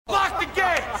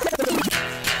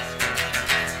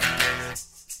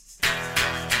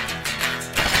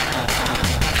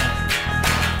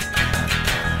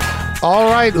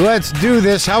right, let's do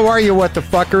this. How are you, what the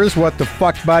fuckers? What the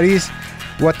fuck buddies?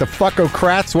 What the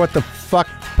fuckocrats? What the fuck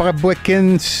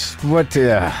publicans? What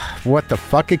the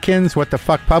fuckikins? What the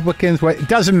fuck publicans? What? It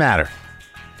doesn't matter.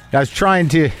 I was trying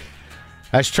to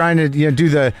do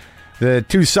the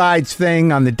two sides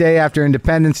thing on the day after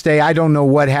Independence Day. I don't know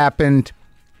what happened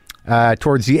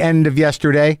towards the end of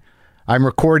yesterday. I'm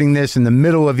recording this in the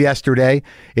middle of yesterday.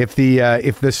 If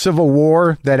the Civil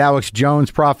War that Alex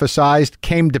Jones prophesized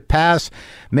came to pass,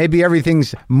 maybe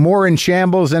everything's more in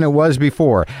shambles than it was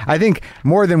before. I think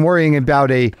more than worrying about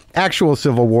a actual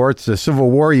Civil War, it's a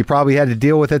Civil War you probably had to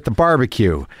deal with at the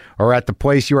barbecue or at the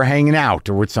place you were hanging out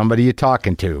or with somebody you're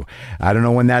talking to. I don't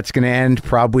know when that's going to end.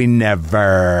 Probably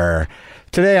never.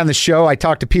 Today on the show, I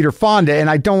talked to Peter Fonda, and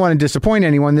I don't want to disappoint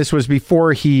anyone. This was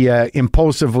before he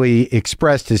impulsively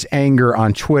expressed his anger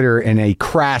on Twitter in a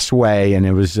crass way, and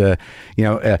it was,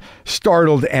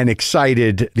 startled and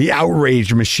excited, the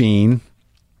outrage machine.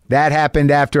 That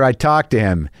happened after I talked to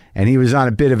him, and he was on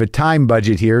a bit of a time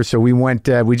budget here, so we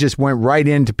just went right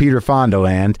into Peter Fonda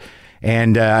land,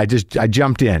 and I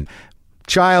jumped in.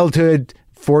 Childhood,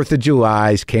 4th of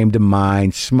July's came to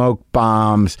mind, smoke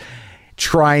bombs,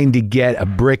 trying to get a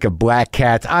brick of Black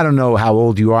Cats. I don't know how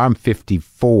old you are. I'm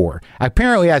 54.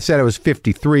 Apparently, I said I was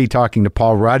 53 talking to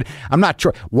Paul Rudd. I'm not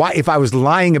sure. Why, if I was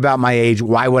lying about my age,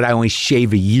 why would I only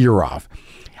shave a year off?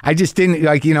 I just didn't,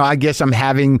 I guess I'm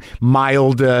having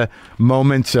mild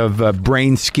moments of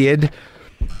brain skid,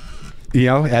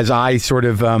 as I sort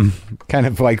of kind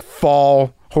of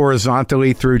fall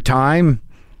horizontally through time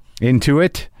into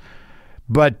it.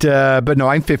 But no,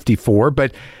 I'm 54,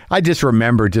 but I just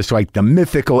remember the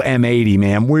mythical M80,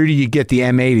 man. Where do you get the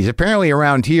M80s? Apparently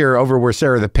around here, over where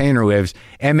Sarah the Painter lives,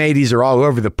 M80s are all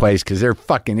over the place because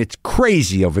it's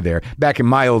crazy over there, back in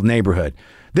my old neighborhood.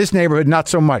 This neighborhood, not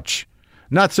so much.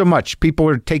 Not so much. People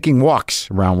are taking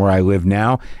walks around where I live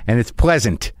now, and it's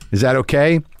pleasant. Is that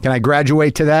okay? Can I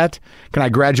graduate to that? Can I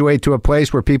graduate to a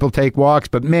place where people take walks?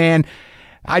 But man,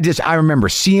 I remember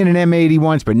seeing an M80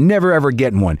 once, but never ever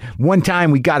getting one. One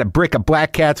time we got a brick of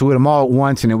Black Cats with them all at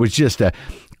once, and it was just a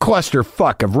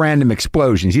clusterfuck of random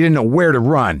explosions. You didn't know where to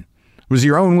run. It was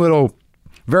your own little,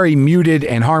 very muted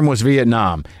and harmless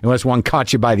Vietnam, unless one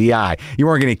caught you by the eye. You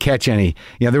weren't going to catch any.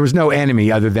 There was no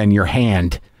enemy other than your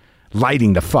hand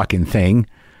lighting the fucking thing,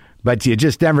 but you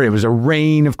just never, it was a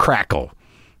rain of crackle.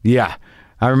 Yeah.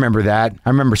 I remember that. I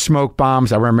remember smoke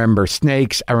bombs. I remember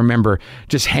snakes. I remember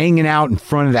just hanging out in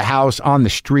front of the house on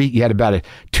the street. You had about a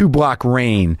 2-block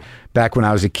lane back when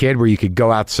I was a kid where you could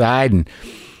go outside, and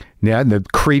the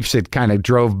creeps that kind of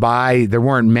drove by, there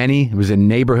weren't many. It was a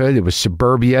neighborhood. It was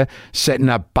suburbia, setting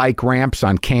up bike ramps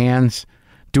on cans,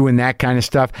 doing that kind of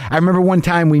stuff. I remember one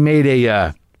time we made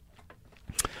a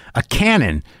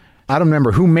cannon. I don't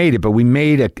remember who made it, but we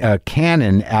made a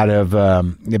cannon out of,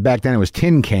 back then it was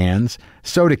tin cans,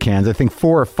 soda cans, I think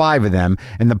 4 or 5 of them.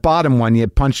 And the bottom one, you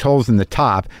had punched holes in the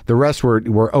top. The rest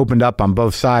were opened up on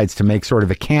both sides to make sort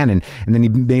of a cannon. And then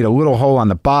you made a little hole on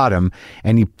the bottom,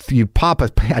 and you pop a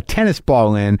tennis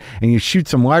ball in, and you shoot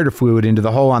some lighter fluid into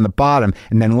the hole on the bottom,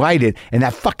 and then light it, and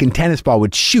that fucking tennis ball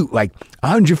would shoot like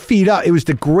 100 feet up. It was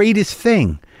the greatest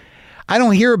thing. I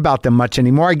don't hear about them much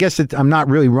anymore. I guess I'm not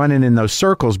really running in those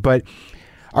circles, but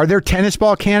are there tennis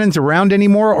ball cannons around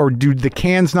anymore, or do the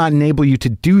cans not enable you to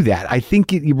do that? I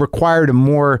think you required a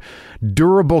more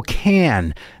durable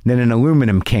can than an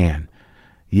aluminum can.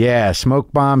 Yeah,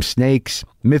 smoke bombs, snakes,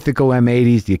 mythical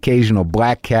M80s, the occasional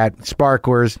Black Cat,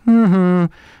 sparklers,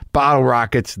 bottle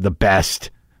rockets, the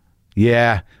best.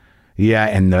 Yeah,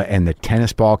 and the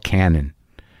tennis ball cannon.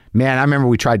 Man, I remember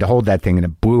we tried to hold that thing and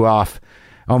it blew off.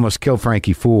 Almost killed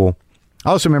Frankie Fool.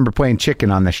 I also remember playing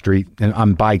chicken on the street and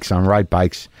on ride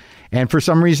bikes. And for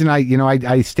some reason,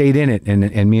 I stayed in it,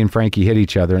 and me and Frankie hit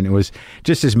each other, and it was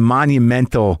just this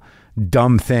monumental,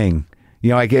 dumb thing.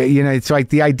 It's like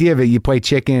the idea of it, you play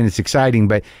chicken and it's exciting,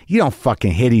 but you don't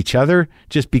fucking hit each other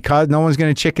just because no one's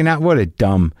going to chicken out. What a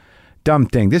dumb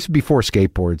thing. This is before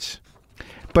skateboards.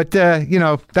 But,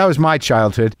 that was my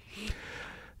childhood.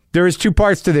 There is 2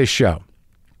 parts to this show.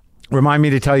 Remind me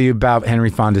to tell you about Henry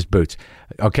Fonda's boots.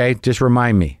 Okay? Just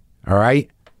remind me. All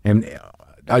right? And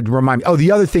remind me. Oh,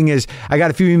 the other thing is, I got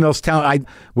a few emails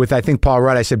with Paul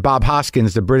Rudd. I said Bob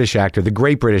Hoskins, the British actor, the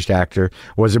great British actor,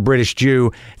 was a British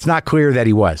Jew. It's not clear that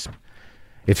he was.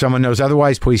 If someone knows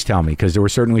otherwise, please tell me, because there were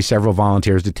certainly several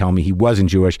volunteers to tell me he wasn't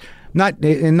Jewish. Not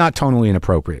tonally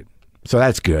inappropriate. So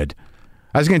that's good.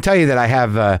 I was going to tell you that I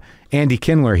have Andy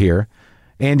Kindler here.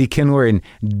 Andy Kindler and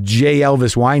J.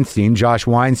 Elvis Weinstein, Josh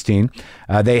Weinstein.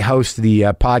 They host the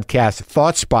podcast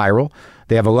Thought Spiral.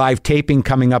 They have a live taping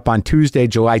coming up on Tuesday,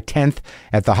 July 10th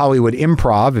at the Hollywood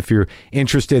Improv, if you're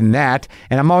interested in that.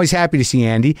 And I'm always happy to see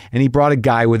Andy, and he brought a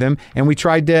guy with him, and we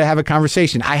tried to have a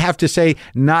conversation. I have to say,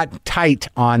 not tight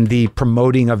on the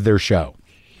promoting of their show.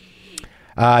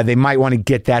 They might want to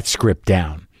get that script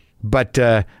down. But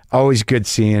always good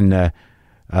seeing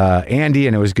Andy,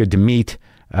 and it was good to meet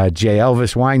J.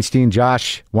 Elvis Weinstein,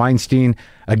 Josh Weinstein.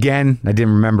 Again, I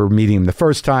didn't remember meeting him the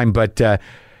first time, but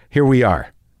here we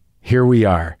are. Here we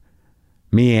are.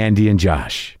 Me, Andy, and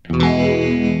Josh.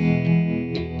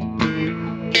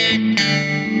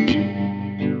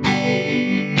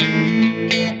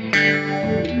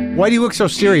 Why do you look so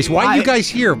serious? Why are you guys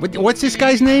here? What's this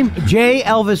guy's name? J.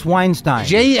 Elvis Weinstein.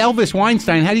 J. Elvis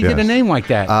Weinstein. How do you get a name like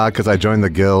that? Because I joined the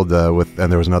guild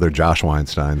and there was another Josh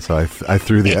Weinstein, so I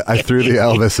threw the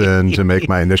Elvis in to make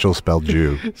my initial spell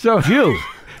Jew. So Jew.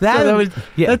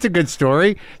 That's a good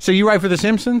story. So you write for The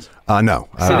Simpsons? No.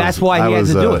 See, that's why he had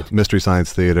to do it. Mystery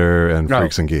Science Theater and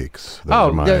Freaks and Geeks. Those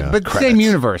are my, but credits. Same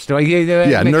universe.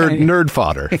 Nerd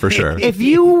fodder for sure. If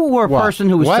you were a person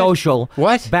who was social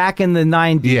back in the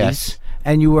 90s, yes,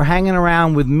 and you were hanging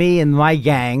around with me and my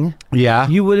gang,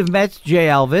 you would have met J.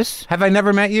 Elvis. Have I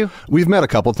never met you? We've met a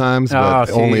couple times,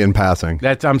 but only in passing.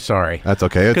 I'm sorry. That's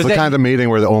okay. It's the kind of meeting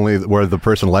where the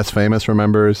person less famous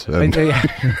remembers.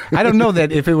 I don't know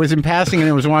that if it was in passing and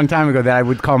it was a long time ago that I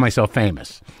would call myself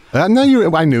famous. I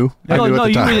knew. I knew at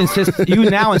the time. You insist. You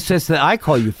now insist that I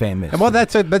call you famous. Well,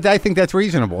 but I think that's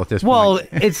reasonable at this point. Well,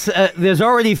 it's there's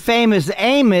already famous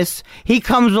Amos. He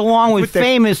comes along with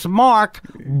famous Mark.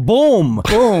 Boom,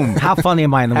 boom. How funny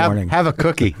am I in the morning? Have a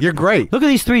cookie. You're great. Look at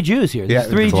these 3 Jews here. There's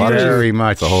 3 Jews. Very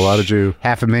much. It's a whole lot of Jew.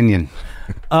 500,000.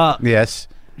 Yes.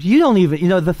 You don't even.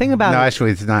 The thing about no,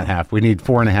 actually, it's not half. We need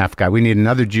 4.5 guys. We need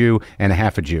another Jew and a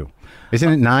half a Jew. Isn't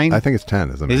it 9? I think it's 10.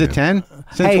 Is it 10?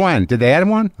 Since when? Did they add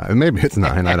one? Maybe it's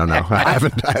 9. I don't know. I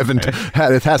haven't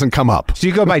had it. Hasn't come up. So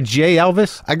you go by J.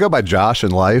 Elvis? I go by Josh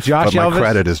in life. Josh but Elvis? My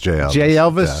credit is J. Elvis. J.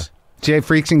 Elvis? J.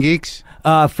 Freaks and Geeks?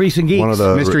 Freaks and Geeks. One of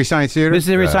the Mystery Science Theater?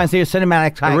 Mystery Science Theater,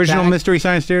 Cinematic Time. Original Mystery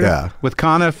Science Theater? Yeah. With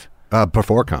Conniff?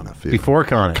 Before Conniff. Yeah. Before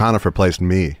Conniff. Conniff replaced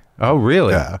me. Oh,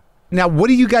 really? Yeah. Now, what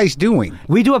are you guys doing?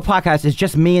 We do a podcast. It's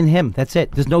just me and him. That's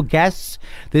it. There's no guests.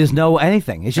 There's no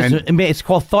anything. It's just it's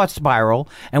called Thought Spiral,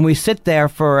 and we sit there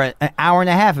for an hour and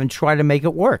a half and try to make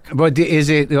it work. But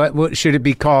what should it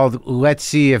be called? Let's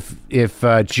see if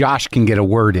Josh can get a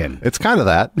word in. It's kind of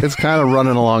that. It's kind of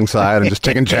running alongside and just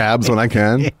taking jabs when I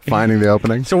can, finding the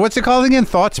opening. So what's it called again?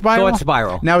 Thought Spiral? Thought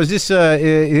Spiral. Now, is this tell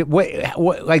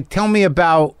me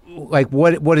about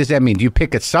what does that mean? Do you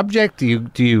pick a subject?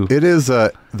 Do you? It is.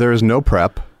 There is no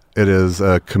prep. It is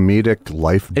a comedic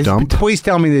life dump. Please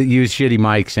tell me that you use shitty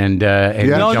mics and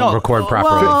don't record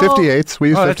properly. 58s. We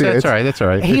use 58s. That's all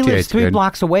right. He lives 3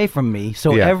 blocks away from me,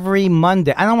 so every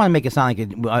Monday. I don't want to make it sound like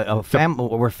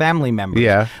we're family members.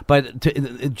 Yeah.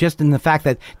 But just in the fact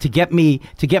that to get me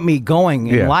going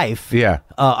in life. Yeah.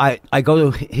 I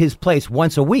go to his place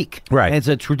once a week. Right. And it's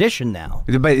a tradition now.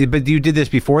 But you did this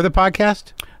before the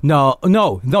podcast? No.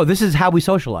 This is how we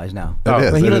socialize now.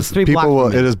 It He is. lives 3 blocks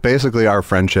from me. It is basically our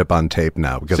friendship on tape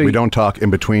now because we don't talk in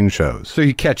between shows. So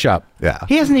you catch up. Yeah.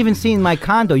 He hasn't even seen my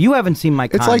condo. You haven't seen my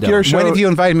condo. It's like your show. When have you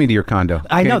invited me to your condo?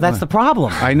 I know, that's the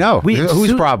problem. I know.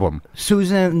 Whose problem?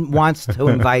 Susan wants to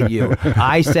invite you.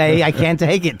 I say I can't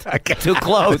take it. Too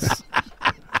close.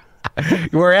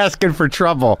 We're asking for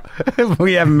trouble.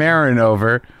 We have Marin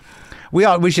over.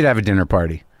 We should have a dinner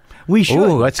party. We should.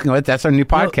 Ooh, that's our new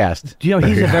podcast.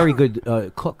 He's a very good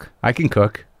cook. I can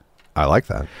cook. I like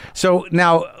that. So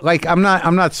now, I'm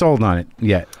not sold on it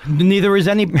yet. Neither is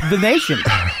the nation.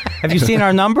 Have you seen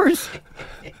our numbers?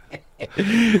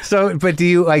 So, but do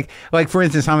you like for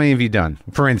instance, how many have you done?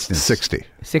 For instance,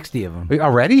 60 of them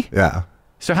already. Yeah.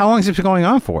 So how long has it been going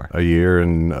on for? A year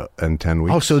and 10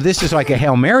 weeks. Oh, so this is like a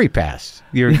Hail Mary pass.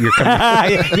 You're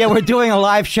coming. Yeah, we're doing a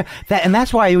live show. And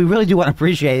that's why we really do want to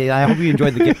appreciate it. I hope you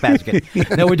enjoyed the gift basket.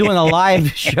 No, we're doing a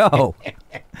live show.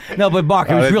 No, but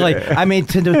Mark, it was really, I mean,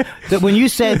 when you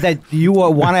said that you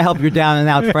want to help your down and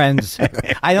out friends,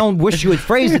 I don't wish you had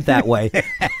phrased it that way.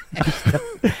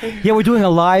 Yeah, we're doing a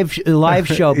live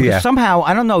show. But somehow,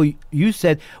 I don't know, you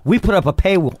said we put up a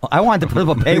paywall. I wanted to put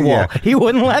up a paywall. He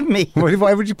wouldn't let me.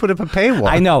 Why would you put up a paywall?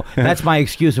 I know. That's my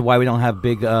excuse of why we don't have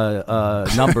big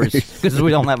numbers, because we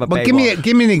don't have a paywall. Well,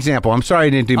 give me an example. I'm sorry I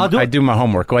didn't do my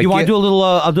homework. You want to do a little,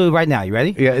 I'll do it right now. You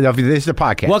ready? Yeah, this is the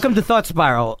podcast. Welcome to Thought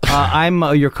Spiral. I'm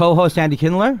your co-host, Andy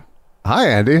Kindler. Hi,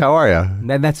 Andy. How are you?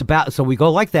 And that's about, so we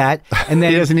go like that. And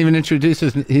then he doesn't even introduce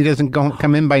us. He doesn't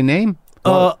come in by name?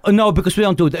 No, because we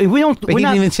don't do it. We don't. But we're he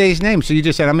not, didn't even say his name, so you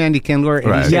just said, "I'm Andy Kindler,"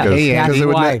 and Right, he said, because- "Hey, yeah, Andy."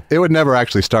 Because Why? it would never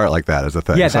actually start like that as a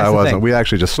thing. Yeah, so that's I the wasn't. thing. We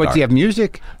actually just What start. do you have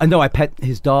music? no, I pet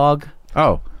his dog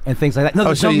Oh, and things like that. No,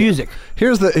 there's so no you- music.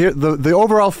 Here's the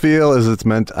overall feel is it's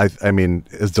meant. I mean,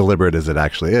 as deliberate as it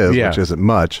actually is, Yeah. which isn't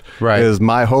much. Right. Is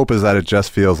my hope is that it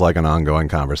just feels like an ongoing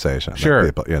conversation. That Sure.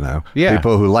 people, Yeah.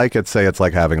 people who like it say it's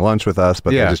like having lunch with us,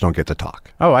 but Yeah. they just don't get to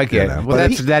talk. oh, I get You know, it. Well,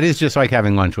 but that is just like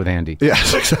having lunch with Andy.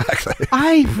 Yes, exactly.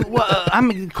 I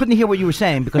couldn't hear what you were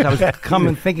saying because I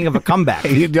was thinking of a comeback.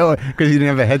 You know, because you didn't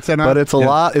have a headset on. But it's a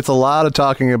lot. It's a lot of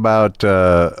talking about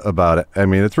it. I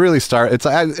mean, it's really It's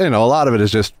a lot of it is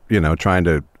just trying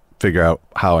to figure out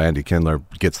how Andy Kindler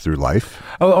gets through life.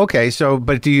 Oh, okay. So,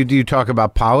 but do you talk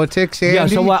about politics, Andy? Yeah,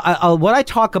 so what I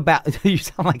talk about, you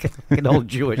sound like an old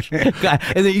Jewish guy.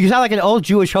 You sound like an old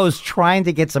Jewish host trying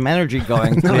to get some energy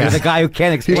going. The guy who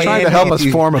can't explain. He's trying to help us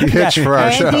form a pitch for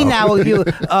our show. Andy, now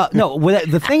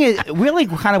the thing is really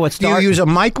kind of what Do you started. use a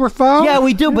microphone? Yeah,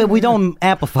 we do, but we don't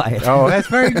amplify it. Oh, that's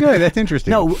very good. That's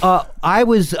interesting. No, I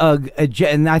was,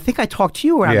 and I think I talked to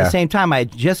you around Yeah. the same time. I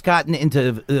had just gotten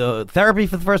into therapy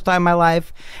for the first time in my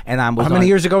life, and I was. How many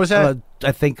years ago was that?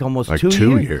 I think almost Like 2 2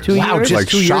 years. years. 2 Wow, years, just like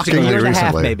 2 years ago, shockingly year and a half,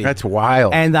 recently. maybe. That's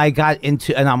wild. And I got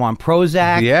into, and I'm on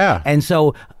Prozac. Yeah. And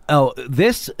so. Oh,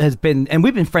 this has been, and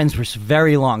we've been friends for a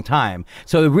very long time.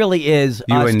 So it really is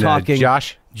You us and, talking.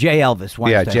 Josh? Jay Elvis.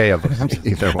 yeah, Weinstein. Jay Elvis.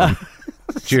 Either one.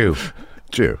 Jew.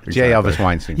 Jew. Jay exactly. Elvis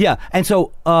Weinstein. Yeah, and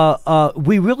so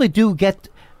we really do get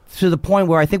to the point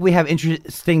where I think we have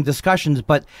interesting discussions,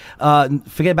 but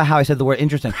forget about how I said the word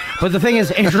interesting. But the thing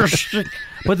is,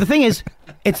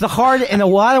 it's the hard, in a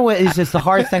lot of ways, it's the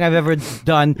hardest thing I've ever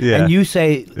done. Yeah. And you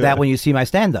say that when you see my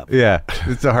stand-up. Yeah.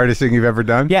 It's the hardest thing you've ever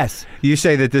done? Yes. You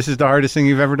say that this is the hardest thing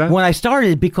you've ever done? When I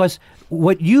started, because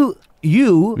what you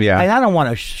Yeah. and I don't want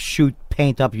to shoot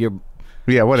paint up your.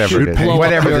 Yeah, whatever Shoot, it is. blow up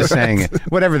Whatever your- the saying is.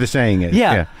 Whatever the saying is.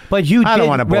 Yeah, but you I don't did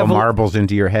want to blow revol- marbles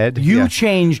into your head. You Yeah.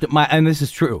 changed my, and this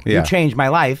is true. Yeah. You changed my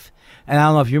life, and I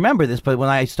don't know if you remember this, but when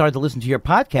I started to listen to your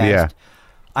podcast, Yeah.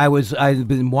 I'd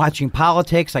been watching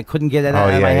politics. I couldn't get it out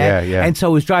Oh, of my yeah, head, yeah. and so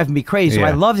it was driving me crazy. So Yeah.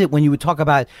 I loved it when you would talk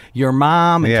about your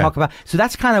mom and Yeah. talk about. So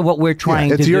that's kind of what we're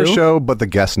trying It's to your do. show, but the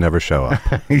guests never show up.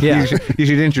 Yeah. You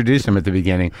should introduce them at the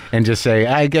beginning and just say,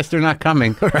 I guess they're not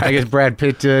coming. I guess Brad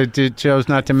Pitt chose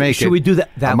not to make it. Should we do that?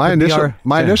 That my would be initial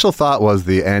our- initial thought was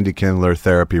the Andy Kindler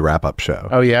therapy wrap up show.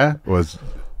 Oh, yeah? Was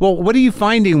Well, what are you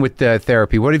finding with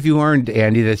therapy? What have you learned,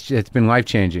 Andy, that's been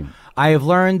life-changing? I have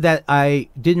learned that I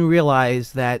didn't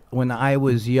realize that when I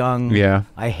was young, Yeah.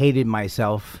 I hated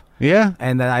myself. Yeah?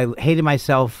 And that I hated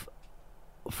myself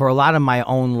for a lot of my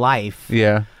own life,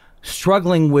 Yeah.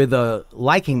 struggling with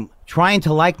trying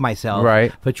to like myself,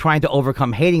 Right. but trying to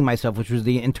overcome hating myself, which was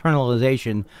the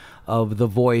internalization of the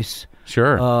voice.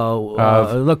 Sure.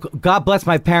 Look, God bless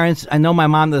my parents. I know my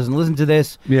mom doesn't listen to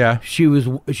this. Yeah. she's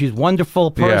a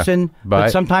wonderful Yeah, person, but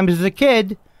but- sometimes as a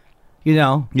kid,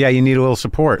 Yeah, you need a little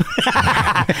support.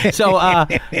 So,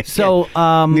 Need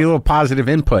a little positive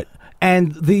input.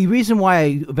 and the reason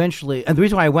why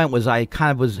I went was I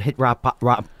kind of was hit rock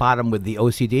bottom with the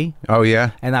OCD, Oh,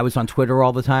 yeah? and I was on Twitter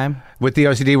all the time. With the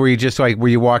OCD, were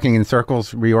you walking in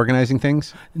circles, reorganizing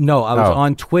things? No, I was Oh.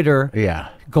 on Twitter, Yeah.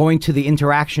 going to the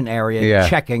interaction area, Yeah.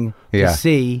 checking Yeah. to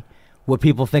see what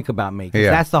people think about me. 'Cause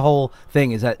Yeah. that's the whole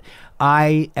thing. Is that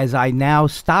as I now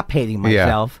stop hating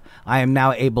myself, I am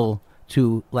now able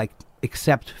to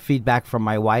accept feedback from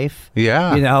my wife.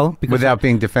 Yeah. Because Without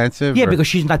being defensive? Yeah, or- because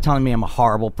she's not telling me I'm a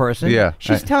horrible person. Yeah.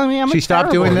 She's telling me I'm She a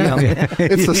stopped terrible, doing that? you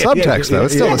know? it's the subtext though.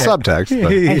 It's still the subtext.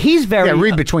 But And he's very Yeah,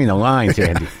 read between the lines,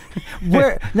 Andy.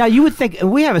 now you would think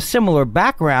we have a similar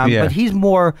background, Yeah. but he's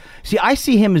more. See, I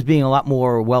see him as being a lot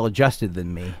more well-adjusted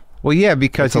than me. Well, yeah,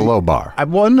 because it's a low bar.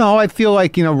 No, I feel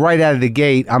like right out of the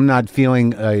gate, I'm not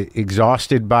feeling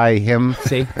exhausted by him.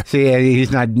 See?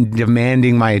 He's not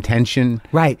demanding my attention.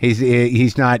 Right.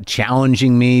 He's not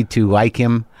challenging me to like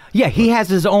him. Yeah, he has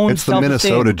his own. It's the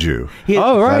self-esteem. Minnesota Jew. He-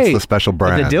 Oh, right. That's the special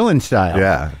brand. The Dylan style.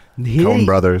 Yeah. He- Coen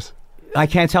Brothers. I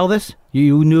can't tell this.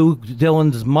 You knew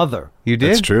Dylan's mother. You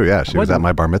did? That's true. Yeah, she was What? at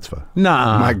my bar mitzvah.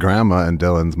 Nah. My grandma and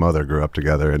Dylan's mother grew up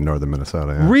together in northern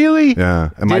Minnesota. Yeah. Really? Yeah.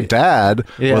 And my Did- dad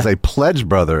Yeah. was a pledge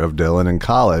brother of Dylan in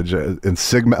college in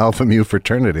Sigma Alpha Mu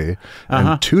fraternity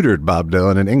and tutored Bob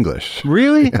Dylan in English.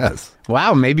 Really? Yes.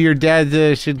 Wow, maybe your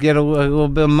dad should get a little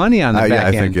bit of money on the back Yeah, I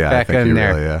end. think, back he end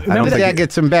there. really, yeah. I don't think Dad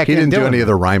gets some back He end didn't do Dylan. any of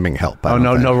the rhyming help. I Oh, don't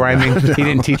no, think. no rhyming. He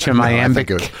didn't teach him No, I iambic. think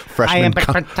it was freshman Iambic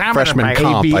comp. pentameter Freshman by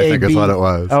comp, I think is what it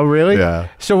was. Oh, really? Yeah.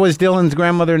 So was Dylan's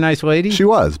grandmother a nice lady? She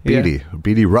was Beatty.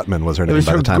 Beatty Rutman was her name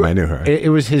by the time I knew her. It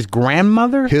was his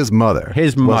grandmother? His mother.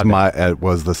 His mother.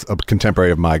 Was a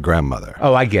contemporary of my grandmother.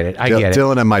 Oh, I get it. I get it.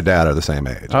 Dylan and my dad are the same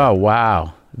age. Oh,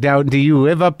 wow. Now, do you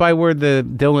live up by where the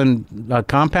Dylan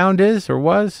compound is or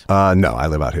was? No, I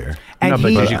live out here. And no,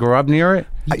 but did you grow up near it?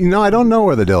 I don't know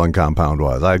where the Dylan compound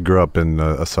was. I grew up in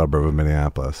a suburb of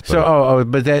Minneapolis. But, So,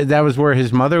 but that was where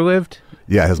his mother lived?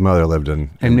 yeah, his mother lived in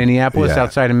Minneapolis, yeah.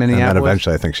 outside of Minneapolis? And then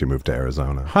eventually I think she moved to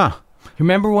Arizona. Huh.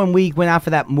 Remember when we went out for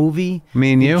that movie?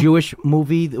 Me and the you? Jewish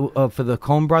movie for the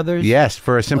Coen brothers? Yes,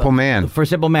 For a Simple Man. For a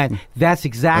Simple Man. That's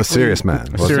exactly... A Serious Man.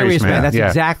 A Serious Man, That's yeah.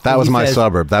 exactly That what was he my says.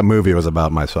 suburb. That movie was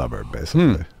about my suburb,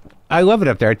 basically. I love it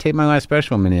up there. I taped my last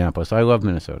special in Minneapolis. I love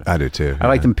Minnesota. I do too. I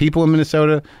like them people in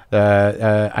Minnesota.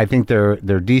 I think they're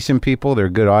decent people. They're a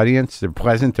good audience. They're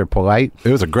pleasant. They're polite.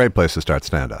 It was a great place to start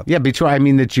stand-up. Yeah,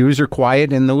 the Jews are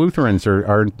quiet and the Lutherans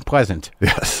are pleasant.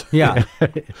 Yes. Yeah.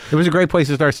 It was a great place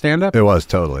to start stand-up. It was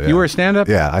totally. Yeah. You were a stand-up?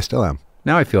 Yeah, I still am.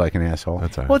 Now I feel like an asshole.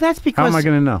 That's all right. Well, that's because... How am I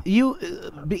going to know? You,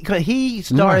 because he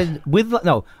started with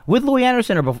Louis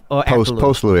Anderson or before, after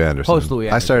Post Louis Anderson. Post Louis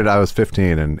Anderson. I was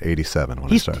 15 in 87 when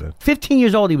He's I started. 15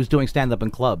 years old. He was doing stand-up in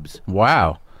clubs.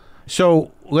 Wow.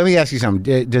 So let me ask you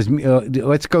something.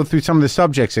 Let's go through some of the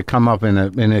subjects that come up in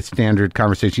a standard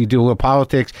conversation. You do a little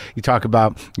politics. You talk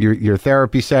about your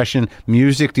therapy session.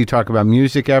 Music. Do you talk about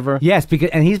music ever? Yes,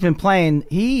 and he's been playing.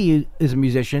 He is a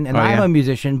musician, and I'm yeah? a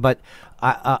musician, but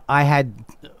I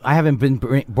haven't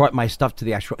brought my stuff to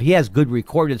the actual. He has good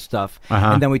recorded stuff,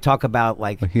 and then we talk about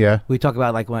like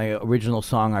my original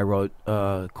song I wrote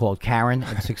called Karen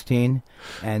at 16,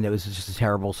 and it was just a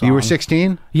terrible song. You were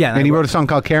 16? Yeah, and you wrote a song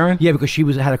called Karen? Yeah, because she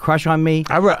had a crush on me.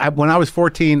 When I was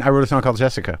 14, I wrote a song called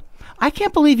Jessica. I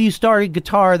can't believe you started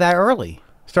guitar that early.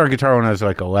 Started guitar when I was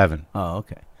like 11. Oh,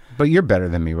 okay. But you're better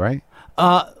than me, right?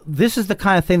 This is the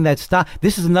kind of thing this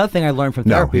is another thing I learned from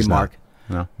therapy, he's Mark.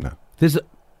 No. This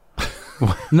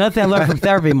another thing I learned from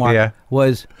therapy, Mark, Yeah.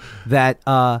 was that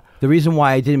the reason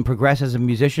why I didn't progress as a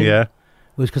musician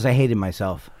was because I hated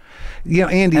myself.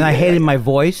 Andy. And I hated my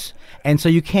voice. And so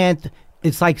you can't...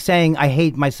 It's like saying I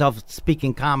hate myself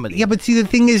speaking comedy. Yeah, but see, the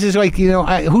thing is like,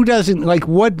 who doesn't, like,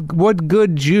 what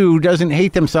good Jew doesn't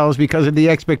hate themselves because of the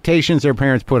expectations their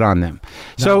parents put on them?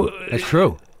 So That's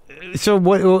true. So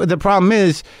what the problem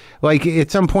is, like, at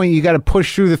some point you got to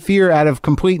push through the fear out of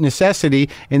complete necessity,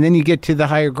 and then you get to the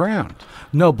higher ground.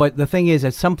 No, but the thing is,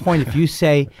 at some point, if you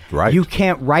say Right. you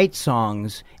can't write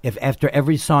songs, if after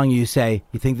every song you say,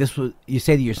 you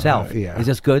say to yourself, yeah. is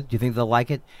this good? Do you think they'll like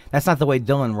it? That's not the way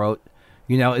Dylan wrote.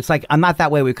 It's like, I'm not that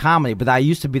way with comedy, but I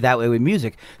used to be that way with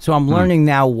music. So I'm learning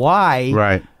now why.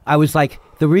 Right. I was like,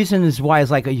 the reason is why is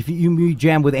like, if you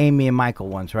jammed with Amy and Michael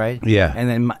once, right? Yeah. And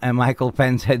then Michael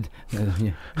Penn said,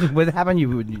 what happened? You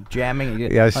were jamming?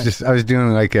 Yeah, I was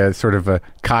doing like a sort of a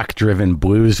cock-driven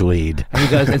blues lead. And he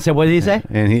goes, and said, what did he say?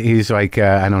 And he's like,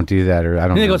 I don't do that, or I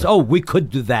don't And he know goes, that. oh, we could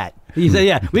do that. He said,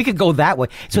 yeah, we could go that way.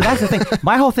 So that's the thing.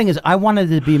 My whole thing is I wanted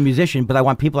to be a musician, but I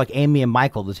want people like Amy and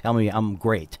Michael to tell me I'm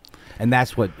great. And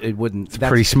that's what it wouldn't... It's a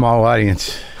pretty small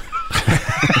audience.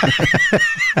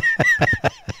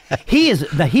 He's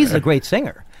a great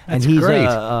singer. That's and he's great.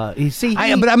 but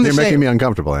I'm the You're same. making me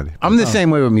uncomfortable, Andy. I'm the same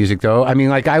way with music, though. I mean,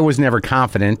 like, I was never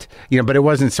confident, but it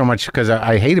wasn't so much because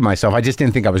I hated myself. I just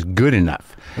didn't think I was good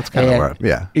enough. That's kind of where,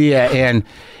 yeah. Yeah, and,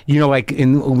 like,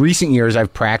 in recent years,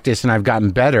 I've practiced and I've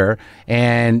gotten better,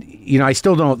 and, I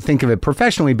still don't think of it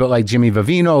professionally, but, like, Jimmy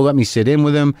Vivino let me sit in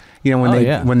with him,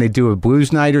 when they do a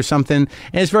blues night or something,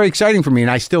 and it's very exciting for me, and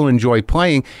I still enjoy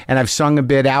playing, and I've sung a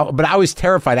bit out, but I was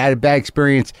terrified. I had a bad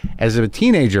experience as a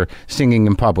teenager singing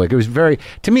in public. It was to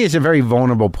me, it's a very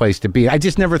vulnerable place to be. I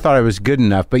just never thought I was good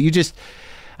enough, but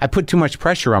I put too much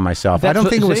pressure on myself. I don't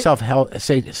think it was self-help. And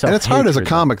it's hard as a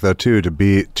comic, though, too,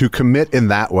 to commit in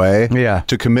that way. Yeah.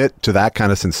 To commit to that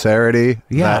kind of sincerity.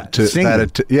 Yeah.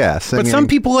 Singing. But some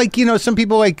people like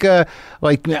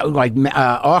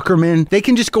Ackerman, they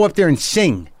can just go up there and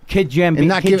sing. Kid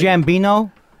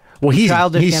Gambino. Well, he's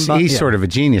Gambino. sort of a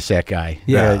genius, that guy.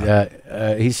 Yeah.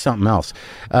 He's something else.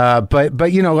 But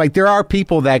like, there are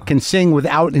people that can sing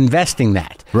without investing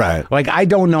that. Right. Like, I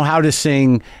don't know how to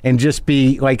sing and just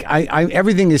be like, I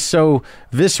everything is so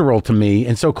visceral to me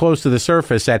and so close to the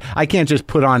surface that I can't just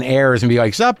put on airs and be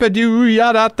like, "Sapadu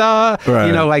yada da."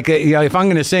 Right. If I'm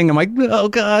going to sing, I'm like, "Oh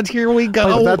God, here we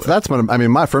go." That's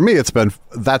what for me. That's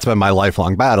been my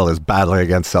lifelong battle, is battling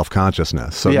against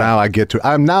self-consciousness. So now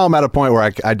I'm at a point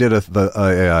where I did did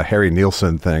a Harry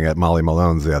Nilsson thing at Molly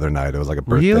Malone's the other night. It was like a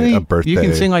birthday. Really? A birthday. You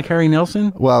can sing like Harry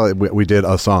Nilsson? Well, we did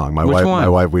a song. Which one? My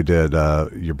wife, we did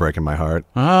 "You're Breaking My Heart."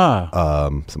 Ah.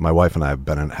 So my wife and I have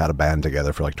had a band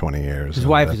together for like 20 years. His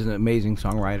wife is an amazing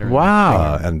songwriter.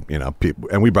 Wow. And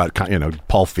and we brought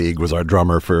Paul Feig was our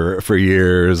drummer for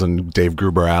years, and Dave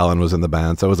Gruber Allen was in the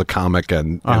band. So it was a comic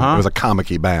and it was a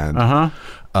comic-y band.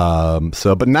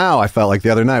 But now I felt like the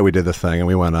other night we did this thing and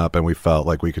we went up and we felt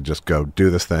like we could just go do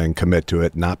this thing, commit to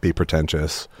it, not be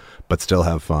pretentious, but still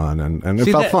have fun. And it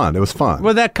felt fun. It was fun.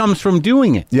 Well, that comes from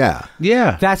doing it. Yeah.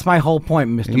 Yeah. That's my whole point,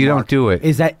 Mr. You Mark, don't do it.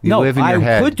 Is that You no? live in I your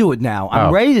head. could do it now. I'm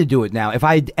Oh. ready to do it now. If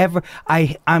I ever,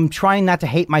 I'm trying not to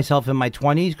hate myself in my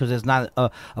 20s because it's not a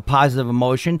positive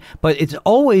emotion. But it's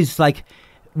always like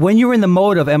when you're in the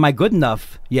mode of, "Am I good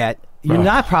enough yet?" You're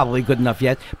not probably good enough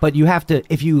yet, but you have to.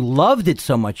 If you loved it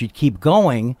so much, you'd keep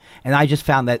going. And I just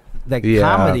found that Yeah.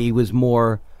 comedy was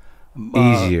more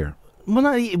Easier.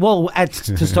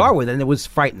 to start with, and it was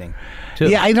frightening. Too.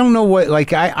 Yeah, I don't know what,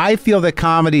 like, I feel that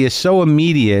comedy is so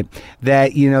immediate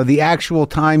that, the actual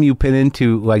time you put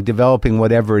into, like, developing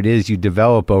whatever it is you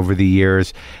develop over the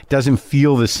years doesn't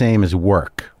feel the same as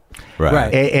work.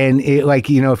 Right. And it, like,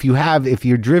 if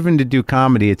you're driven to do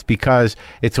comedy, it's because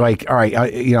it's like, all right,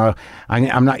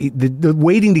 I'm not, the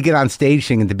waiting to get on stage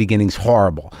thing at the beginning is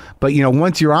horrible. But,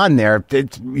 once you're on there,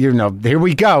 it's, here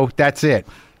we go. That's it.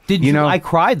 Did you? I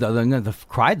cried though.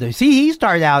 Cried though. See, he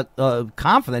started out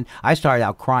confident. I started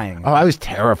out crying. Oh, I was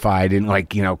terrified and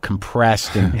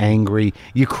compressed and angry.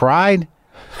 You cried?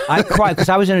 I cried because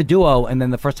I was in a duo, and then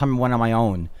the first time I went on my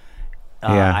own.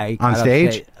 I on got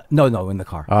stage? No, in the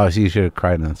car. Oh, so you should have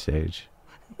cried on stage.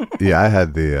 Yeah, I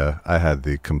had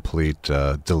the complete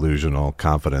delusional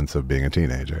confidence of being a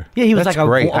teenager. Yeah, he was That's like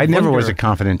great. a I never was wonder. a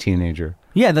confident teenager.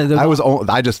 Yeah, that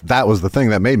was the thing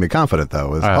that made me confident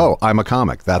though. I'm a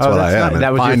comic. That's what that's I am. not- And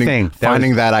that was your thing.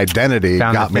 Finding that identity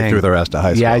Found got the me thing. through the rest of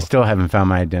high school. Yeah, I still haven't found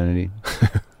my identity.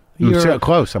 I'm You're- so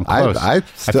close. I'm close. I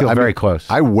feel very close.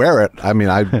 I wear it. I mean,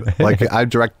 I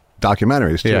direct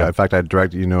documentaries too. Yeah. In fact, I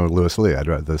direct. Louis Lee. I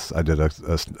did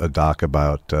a doc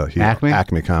about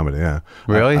Acme Comedy. Yeah.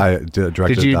 Really? I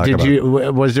directed a doc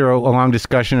about. Was there a long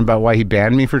discussion about why he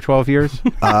banned me for 12 years?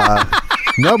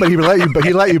 No, but he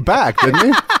let you back, didn't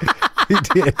he? He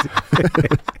did.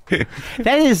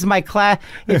 That is my class.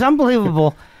 It's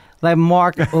unbelievable. Like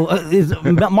Mark is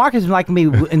like me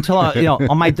until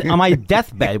on my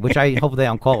deathbed, which I hope they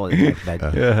don't call it a deathbed.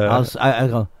 I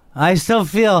go. I still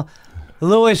feel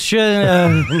Louis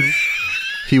should.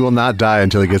 He will not die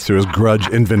until he gets through his grudge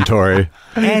inventory.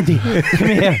 Andy, come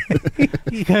here.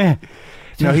 Come here.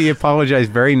 No, he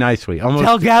apologized very nicely. Almost.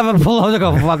 Tell Gavin Polo to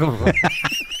go fuck him.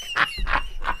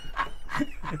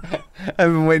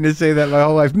 I've been waiting to say that my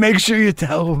whole life. Make sure you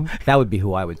tell him. That would be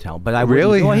who I would tell. But I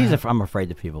Really? Well, I'm afraid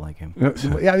of people like him.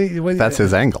 That's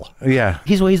his angle. Yeah.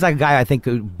 He's like a guy I think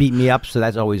could beat me up, so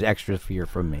that's always extra fear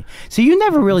from me. So you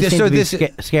never really seem to be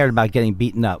scared about getting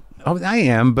beaten up. Oh, I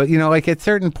am, but like at a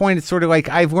certain point, it's sort of like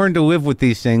I've learned to live with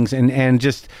these things and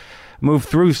just move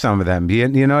through some of them. You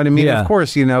know what I mean? Yeah. Of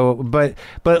course, but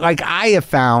like I have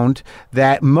found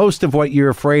that most of what you're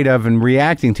afraid of and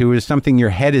reacting to is something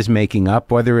your head is making up,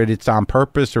 whether it's on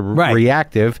purpose or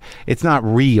reactive. It's not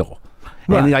real.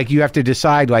 Right. And like you have to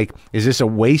decide, like, is this a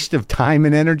waste of time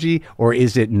and energy or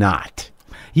is it not?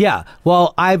 Yeah,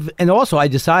 well, I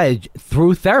decided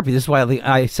through therapy. This is why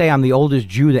I say I'm the oldest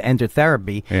Jew to enter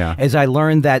therapy. Yeah. As I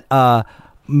learned that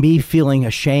me feeling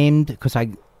ashamed because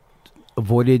I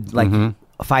avoided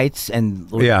fights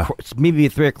and maybe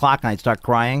at 3:00 and I'd start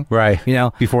crying. Right.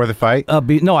 Before the fight.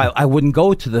 No, I wouldn't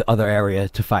go to the other area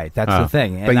to fight. That's the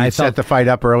thing. And But you I set the fight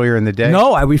up earlier in the day.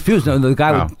 No, I refused. No, the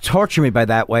guy would torture me by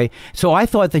that way. So I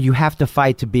thought that you have to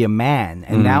fight to be a man,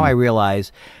 and now I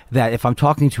realize that if I'm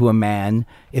talking to a man,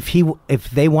 if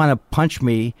they want to punch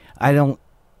me, I don't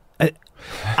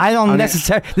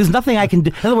necessarily. There's nothing I can do.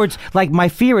 In other words, like my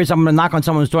fear is I'm going to knock on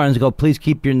someone's door and go, "Please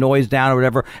keep your noise down" or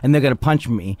whatever, and they're going to punch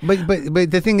me. But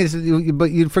the thing is,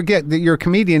 but you forget that you're a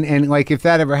comedian, and like if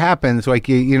that ever happens, like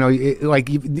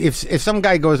if some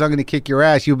guy goes, "I'm going to kick your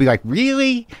ass," you'll be like,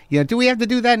 "Really? Do we have to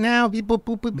do that now?"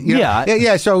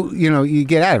 Yeah. So you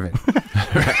get out of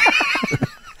it.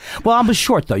 Well, I'm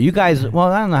short though. You guys,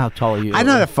 well, I don't know how tall you are. I'm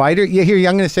not a fighter. Yeah, here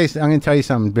I'm going to tell you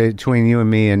something between you and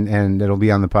me, and it'll be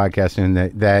on the podcast, and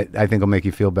that I think will make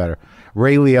you feel better.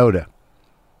 Ray Liotta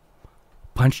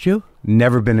punched you.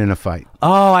 Never been in a fight.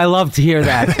 Oh, I love to hear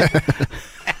that.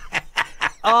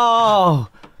 Oh,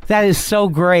 that is so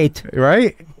great.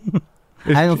 Right?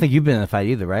 I don't think you've been in a fight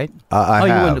either, right? I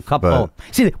you have, were in a couple.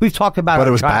 See, we've talked about it. But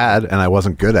it was bad, and I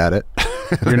wasn't good at it.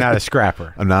 You're not a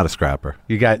scrapper. I'm not a scrapper.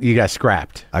 You got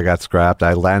scrapped. I got scrapped.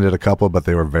 I landed a couple, but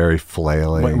they were very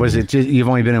flailing. Was it just you've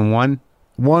only been in one?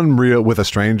 One real with a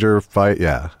stranger fight?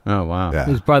 Yeah. Oh wow. Yeah.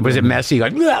 His brother- Was it messy?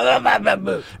 Like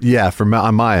Yeah,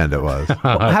 on my end it was.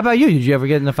 How about you? Did you ever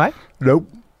get in a fight? Nope.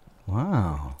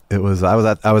 Wow. It was I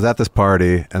was at this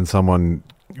party and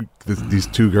these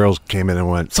two girls came in and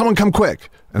went, "Someone come quick."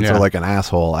 And Yeah. so like an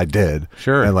asshole, I did.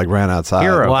 Sure. And like ran outside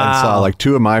Hero. and Wow. saw like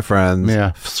two of my friends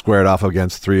Yeah. squared off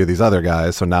against three of these other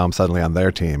guys. So now I'm suddenly on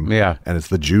their team. Yeah. And it's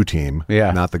the Jew team,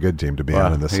 Yeah. not the good team to be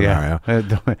on in this scenario.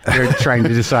 They're trying to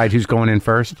decide who's going in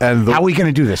first. And the- how are we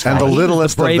going to do this? And the fellas?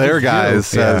 littlest of bravest their Jew.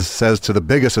 guys Yeah. says to the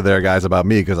biggest of their guys about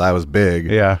me because I was big.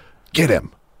 Yeah. Get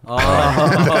him. It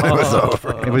was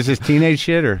over. It was this teenage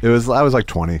shit, or I was like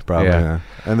 20 probably. Yeah. Yeah.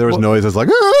 And there was noises like,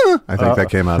 "Ah!" I think that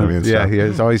came out of me. And yeah, stuff.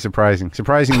 it's always surprising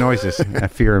noises,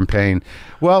 fear and pain.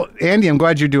 Well, Andy, I'm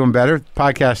glad you're doing better.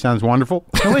 Podcast sounds wonderful.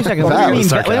 No, wait a second. What That do you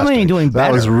was mean? What do you mean doing better?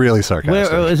 That was really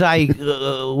sarcastic.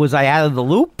 Where, was I out of the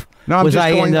loop? No, I'm was just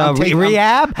I going- in I'm taking-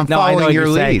 rehab? I'm no, I know following what your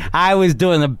you're saying. lead. I was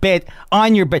doing a bit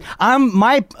on your bit.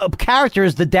 My character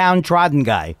is the downtrodden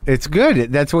guy. It's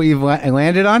good. That's what you've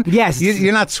landed on. Yes.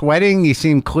 You're not sweating. You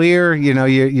seem clear. You know,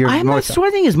 you're. I'm more not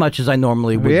sweating as much as I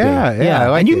normally would. Yeah, be. yeah, I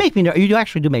like and you it. make me. You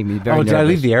actually do make me very Oh, nervous. did I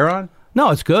leave the air on? No,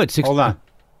 it's good. Hold on.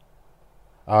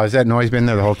 Oh, has that noise been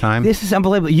there the whole time? This is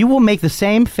unbelievable. You will make the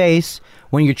same face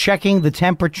when you're checking the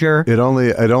temperature. It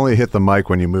only hit the mic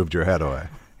when you moved your head away.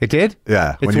 It did?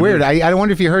 Yeah, It's when you weird. moved- I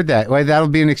wonder if you heard that. Well, that'll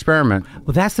be an experiment.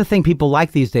 Well, that's the thing people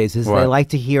like these days is they What? like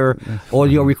to hear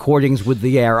audio recordings with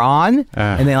the air on,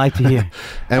 and they like to hear.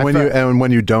 And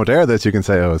when you don't air this, you can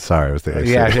say, "Oh, sorry, it was the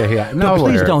AC." Yeah. No, But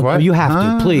please Larry. don't. What? You have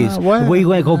to, please. What? We're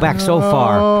going to go back so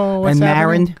far. Oh, what's And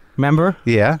happening? Marin, remember?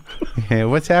 Yeah.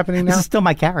 What's happening now? This is still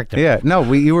my character. Yeah,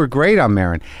 no, you were great on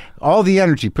Marin. All the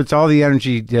energy, puts all the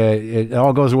energy, it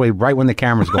all goes away right when the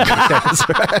camera's going.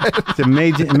 It's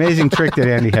an amazing trick that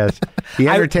Andy has. He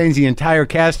entertains the entire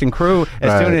cast and crew.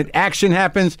 As soon as action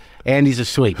happens, Andy's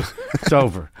asleep. It's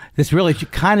over. It's really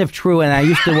kind of true, and I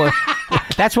used to.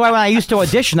 That's why when I used to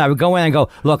audition, I would go in and go,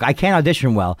 "Look, I can't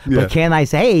audition well, Yeah. but can I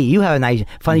say, hey, you have a nice,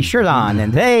 funny shirt on,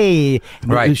 and hey,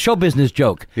 Right. show business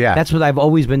joke." Yeah. That's what I've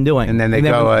always been doing. And then they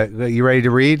go, you ready to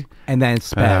read? and then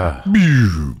it's bad.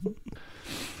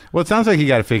 Well, it sounds like you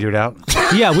got it figured out.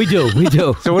 Yeah, we do.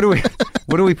 So what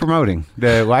are we promoting?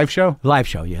 The live show? Live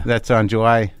show, yeah. That's on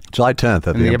July July 10th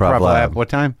at in the Improv Lab. What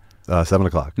time? 7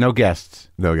 o'clock. No guests.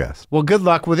 No guess. Well, good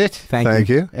luck with it. Thank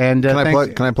you. And Can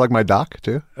thanks- I plug my doc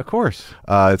too? Of course.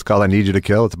 It's called "I Need You to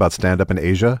Kill." It's about stand up in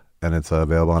Asia, and it's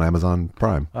available on Amazon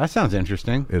Prime. Well, that sounds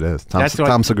interesting. It is. That's what-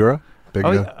 Tom Segura. Big.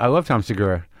 Oh, yeah, I love Tom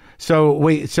Segura. So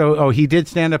wait, he did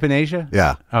stand up in Asia?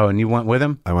 Yeah. Oh, and you went with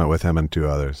him? I went with him and two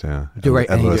others. Yeah.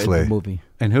 Direct and he Louis did Lee. the movie.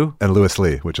 And who? And Louis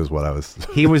Lee, which is what I was.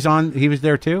 He was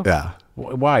there too? Yeah.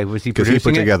 Why? Was he Because he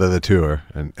producing put it? together the tour,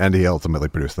 and he ultimately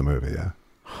produced the movie. Yeah.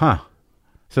 Huh.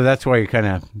 So that's why you're kind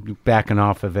of backing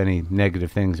off of any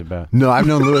negative things about. No, I've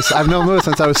known Louis. I've known Louis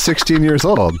since I was 16 years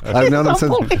old. I've known him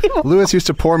since. Louis used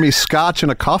to pour me scotch in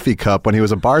a coffee cup when he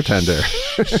was a bartender.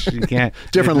 You can't.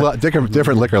 different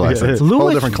liquor license. Whole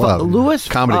different club. Louis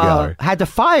Comedy gallery. had to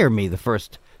fire me the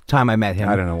first time I met him.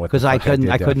 I don't know what the because I fuck I couldn't.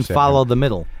 did I to couldn't upset follow him. the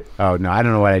middle. Oh no, I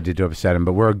don't know what I did to upset him,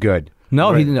 but we're good. No,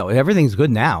 We're- he didn't know. Everything's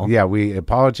good now. Yeah, we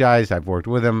apologize. I've worked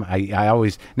with him. I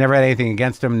always never had anything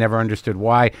against him. Never understood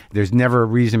why. There's never a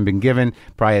reason been given.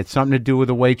 Probably had something to do with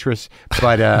a waitress,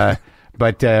 but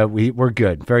we're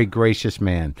good. Very gracious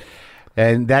man.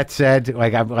 And that said,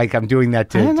 I'm doing that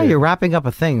to. I don't know. to- You're wrapping up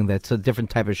a thing that's a different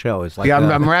type of show. It's like yeah,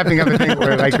 I'm wrapping up a thing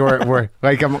where we're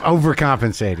I'm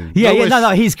overcompensating. Yeah, Louis no,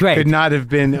 he's great. Could not have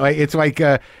been like it's like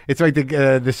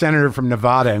the senator from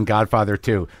Nevada in Godfather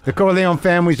 2. The Corleone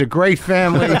family's a great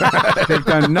family. They've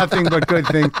done nothing but good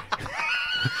things.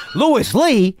 Louis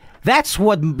Lee. That's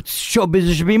what show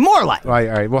business should be more like. All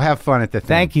right, we'll have fun at the thing.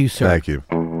 Thank you, sir. Thank you.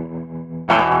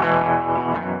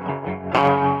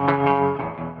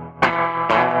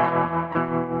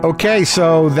 Okay,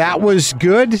 so that was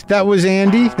good. That was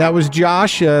Andy. That was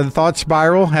Josh. The Thought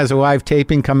Spiral has a live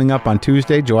taping coming up on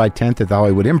Tuesday, July 10th at the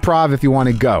Hollywood Improv if you want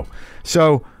to go.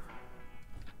 So,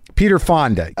 Peter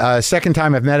Fonda. Second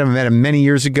time I've met him. I met him many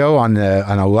years ago on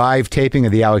a live taping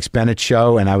of the Alex Bennett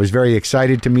Show, and I was very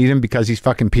excited to meet him because he's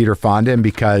fucking Peter Fonda and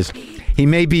because he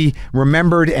may be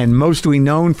remembered and mostly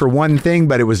known for one thing,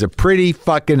 but it was a pretty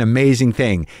fucking amazing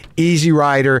thing. Easy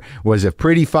Rider was a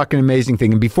pretty fucking amazing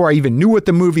thing. And before I even knew what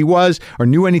the movie was or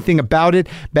knew anything about it,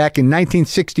 back in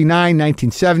 1969,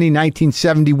 1970,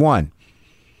 1971,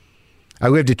 I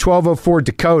lived at 1204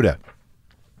 Dakota,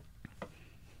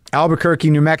 Albuquerque,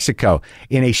 New Mexico,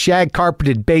 in a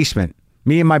shag-carpeted basement,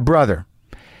 me and my brother.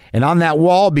 And on that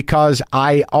wall, because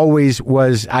I always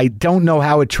was, I don't know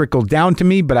how it trickled down to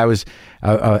me, but I was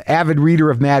an avid reader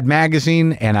of Mad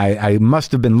Magazine, and I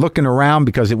must have been looking around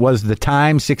because it was the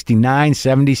time, 69,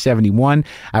 70, 71.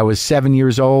 I was 7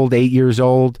 years old, 8 years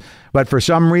old. But for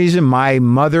some reason, my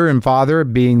mother and father,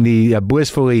 being the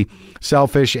blissfully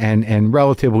selfish and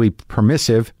relatively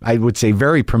permissive, I would say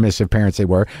very permissive parents they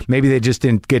were. Maybe they just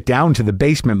didn't get down to the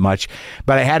basement much.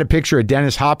 But I had a picture of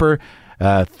Dennis Hopper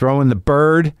throwing the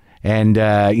bird. And,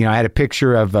 I had a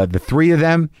picture of the three of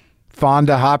them,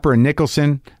 Fonda, Hopper, and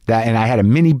Nicholson. And I had a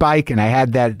mini bike, and I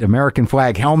had that American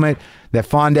flag helmet that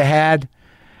Fonda had.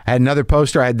 I had another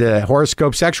poster. I had the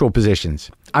horoscope sexual positions.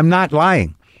 I'm not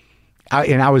lying.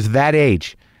 And I was that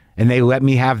age, and they let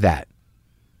me have that.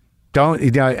 Don't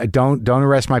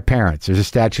arrest my parents. There's a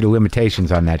statute of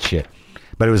limitations on that shit.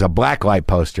 But it was a blacklight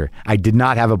poster. I did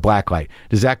not have a blacklight.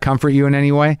 Does that comfort you in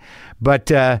any way?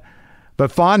 But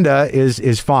Fonda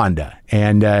is Fonda,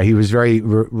 and he was very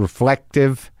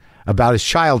reflective about his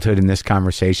childhood in this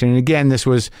conversation. And again, this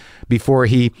was before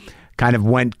he kind of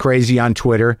went crazy on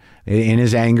Twitter in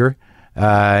his anger,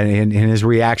 in his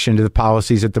reaction to the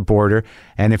policies at the border.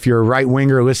 And if you're a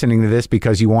right-winger listening to this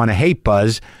because you want to hate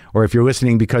Buzz, or if you're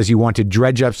listening because you want to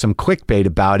dredge up some clickbait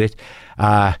about it,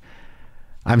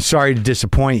 I'm sorry to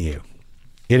disappoint you.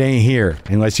 It ain't here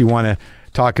unless you want to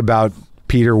talk about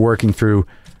Peter working through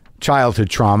childhood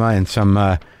trauma and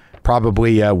some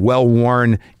probably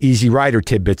well-worn Easy Rider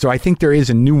tidbits. So I think there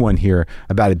is a new one here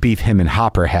about a beef him and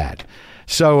Hopper had.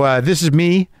 So this is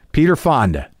me, Peter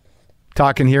Fonda,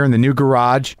 talking here in the new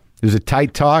garage. It was a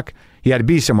tight talk. He had to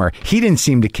be somewhere. He didn't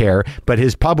seem to care, but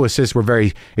his publicists were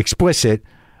very explicit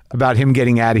about him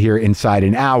getting out of here inside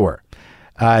an hour.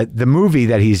 The movie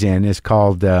that he's in is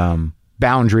called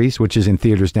Boundaries, which is in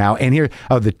theaters now. And here,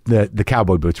 the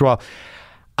cowboy boots. Well,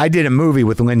 I did a movie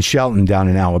with Lynn Shelton down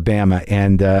in Alabama,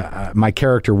 and my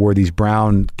character wore these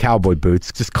brown cowboy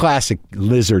boots, just classic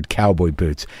lizard cowboy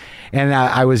boots. And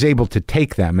I was able to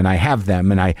take them, and I have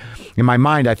them. And in my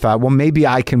mind, I thought, well, maybe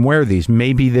I can wear these.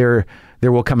 Maybe there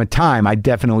will come a time. I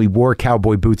definitely wore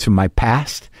cowboy boots in my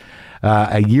past.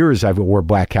 Years I wore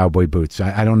black cowboy boots.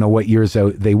 I don't know what years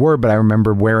they were, but I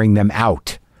remember wearing them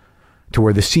out to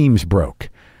where the seams broke.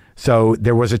 So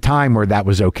there was a time where that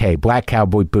was okay. Black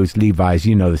cowboy boots, Levi's,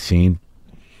 you know the scene.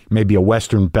 Maybe a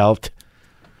Western belt.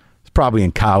 It's probably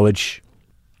in college.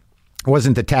 It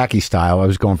wasn't the tacky style. I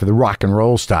was going for the rock and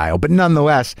roll style. But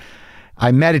nonetheless,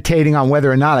 I'm meditating on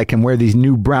whether or not I can wear these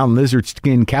new brown lizard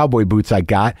skin cowboy boots I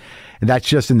got. And that's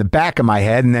just in the back of my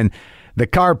head. And then the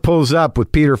car pulls up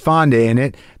with Peter Fonda in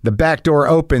it. The back door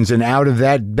opens, and out of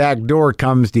that back door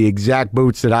comes the exact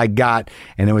boots that I got.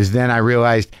 And it was then I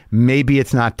realized maybe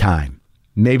it's not time.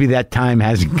 Maybe that time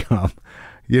hasn't come.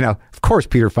 Of course,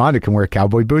 Peter Fonda can wear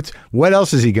cowboy boots. What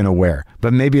else is he going to wear?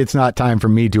 But maybe it's not time for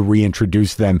me to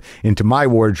reintroduce them into my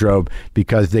wardrobe,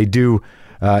 because they do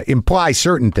imply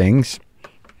certain things.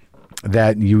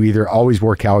 That you either always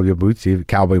wore cowboy boots, or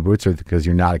because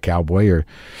you're not a cowboy,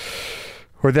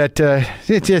 or that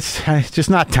it's just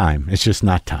not time. It's just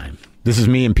not time. This is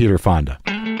me and Peter Fonda.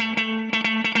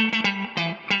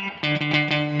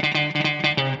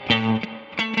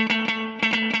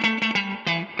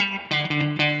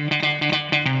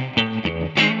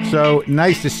 So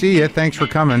nice to see you. Thanks for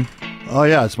coming. Oh,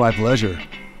 yeah, it's my pleasure.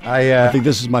 I think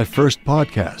this is my first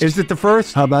podcast. Is it the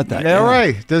first? How about that? Yeah,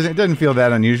 right. It doesn't feel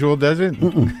that unusual, does it?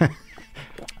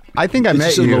 I think I met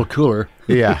just you. A little cooler.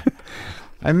 Yeah.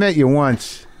 I met you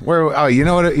once. You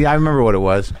know what? I remember what it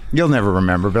was. You'll never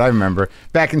remember, but I remember.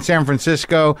 Back in San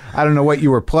Francisco, I don't know what you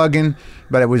were plugging,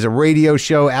 but it was a radio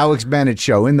show, Alex Bennett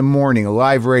show, in the morning, a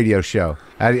live radio show.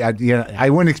 I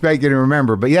wouldn't expect you to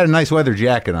remember, but you had a nice leather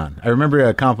jacket on. I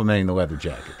remember complimenting the leather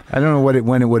jacket. I don't know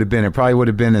when it would have been. It probably would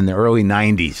have been in the early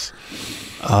 90s.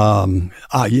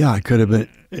 Yeah, it could have been.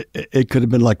 It could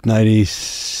have been like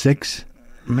 96.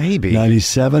 Maybe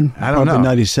 97. I don't know.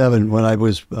 97 when I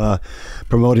was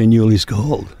promoting Yuli's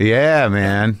Gold. Yeah,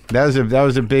 man, that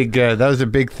was a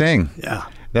big thing. Yeah,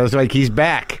 that was like he's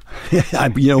back.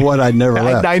 You know what? I never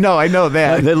left. I know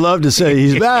that. They'd love to say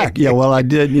he's back. Yeah, well, I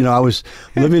did. I was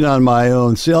living on my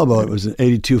own sailboat. It was an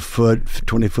 82-foot,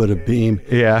 20-foot of beam.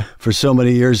 Yeah, for so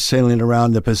many years sailing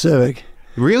around the Pacific.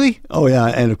 Really? Oh, yeah.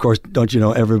 And, of course, don't you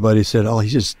know, everybody said, oh,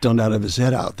 he's just stoned out of his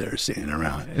head out there sailing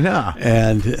around. No.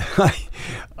 And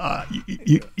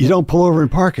you don't pull over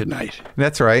and park at night.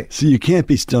 That's right. So you can't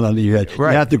be still under your head.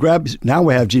 Right. You have to grab. Now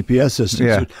we have GPS systems.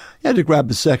 Yeah. So you have to grab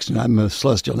a section. I'm a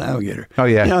celestial navigator. Oh,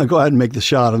 yeah. Go ahead and make the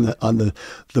shot on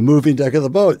the moving deck of the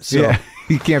boat. So Yeah.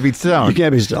 You can't be stoned. you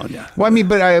can't be stoned. Yeah. Well,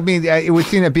 it would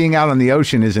seem that being out on the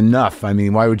ocean is enough. I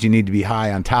mean, why would you need to be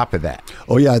high on top of that?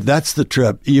 Oh yeah, that's the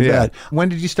trip. You bet. When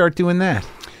did you start doing that?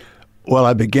 Well,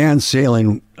 I began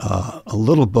sailing a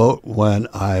little boat when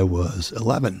I was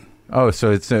 11. Oh,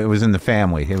 so it was in the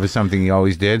family. It was something you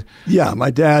always did? Yeah,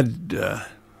 my dad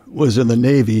was in the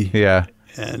Navy. Yeah.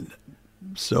 And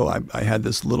so I had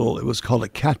this little, it was called a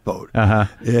catboat. Uh-huh.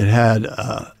 It had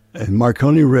a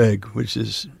Marconi rig, which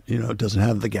is, it doesn't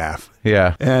have the gaff.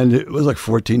 Yeah. And it was like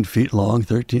 14 feet long,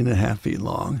 13 and a half feet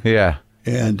long. Yeah.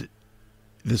 And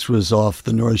this was off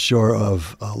the north shore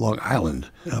of Long Island,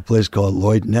 a place called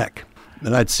Lloyd Neck.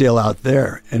 And I'd sail out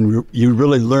there, and you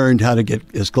really learned how to get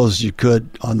as close as you could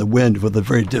on the wind with a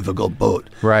very difficult boat.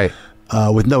 Right.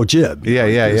 With no jib. Yeah.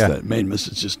 That mainmast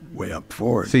is just way up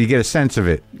forward. So you get a sense of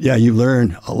it. Yeah, you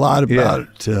learn a lot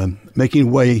about making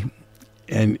way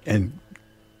and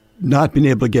not being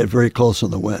able to get very close on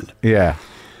the wind. Yeah.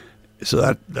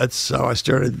 So that's how I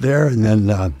started there, and then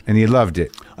And you loved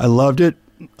it. I loved it.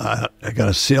 I got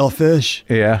a sailfish,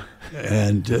 Yeah.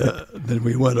 and then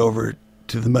we went over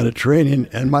to the Mediterranean,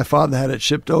 and my father had it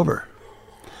shipped over.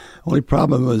 Only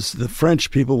problem was the French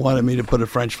people wanted me to put a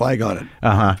French flag on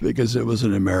it because it was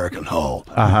an American hull.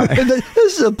 And this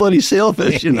is a bloody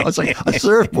sailfish, It's like a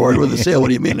surfboard with a sail. What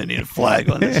do you mean I need a flag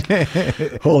on this?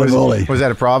 Holy moly. Was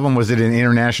that a problem? Was it an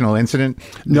international incident?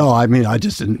 No, I mean, I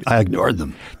ignored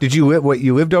them. Did you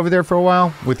lived over there for a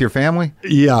while with your family?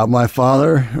 Yeah, my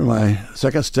father, my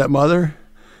second stepmother,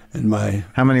 and my...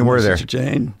 How many were there? Sister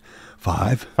Jane.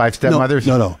 5. 5 stepmothers?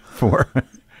 No. 4.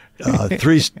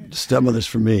 3 stepmothers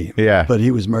for me. Yeah. But he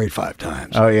was married 5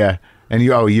 times. Oh, yeah. And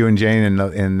you and Jane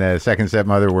and the second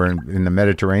stepmother were in the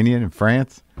Mediterranean in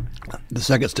France? The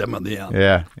second stepmother, yeah.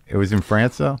 Yeah. It was in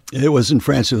France, though? It was in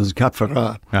France. It was Cap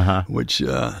Ferrat, Uh-huh. which,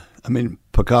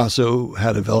 Picasso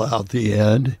had a villa out the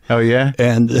end. Oh, yeah?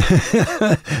 And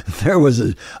there was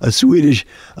a Swedish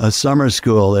summer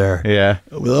school there. Yeah.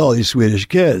 With all these Swedish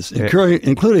kids,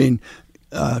 including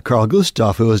Carl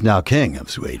Gustaf, who is now king of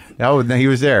Sweden. Oh, he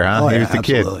was there, huh? Oh, He yeah, was the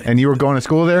absolutely. kid. And you were going to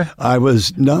school there? He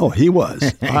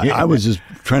was. I was just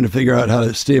trying to figure out how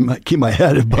to keep my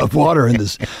head above water in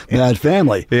this mad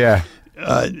family. Yeah.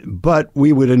 But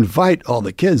we would invite all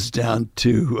the kids down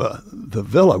to the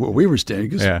villa where we were staying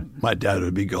because my dad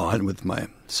would be gone with my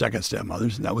second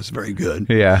stepmothers, and that was very good.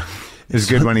 Yeah. It was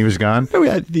good when he was gone? We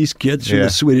had these kids from the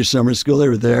Swedish summer school. They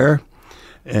were there,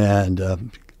 and a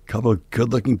couple of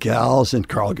good-looking gals, and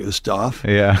Carl Gustaf.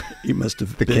 Yeah. He must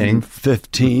have The been king.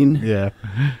 15. Yeah.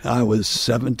 I was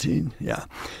 17. Yeah.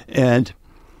 And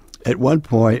at one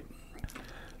point,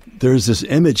 there's this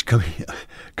image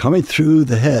coming through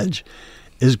the hedge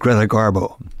is Greta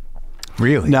Garbo.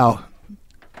 Really? Now,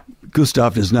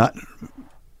 Gustav does not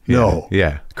know.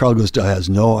 Yeah. Carl Gustav has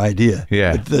no idea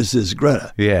Yeah. that this is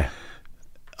Greta. Yeah.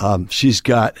 She's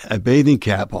got a bathing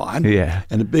cap on Yeah.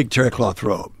 and a big terry cloth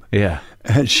robe. Yeah.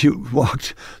 And she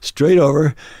walked straight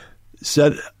over,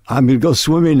 said, "I'm going to go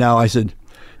swimming now." I said,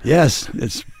 "Yes,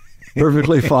 it's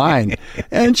perfectly fine."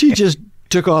 And she just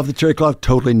took off the terry cloth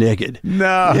totally naked.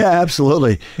 No. Yeah,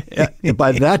 absolutely.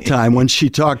 By that time, when she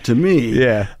talked to me,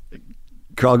 Yeah.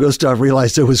 Carl Gustav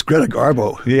realized it was Greta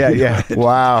Garbo. Yeah.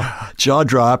 Wow. Jaw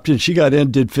dropped, and she got in,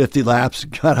 did 50 laps,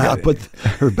 got out, put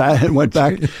her back, and went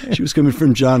back. She was coming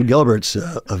from John Gilbert's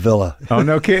villa. Oh,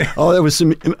 no kidding. Oh, there was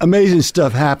some amazing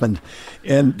stuff happened,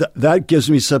 and that gives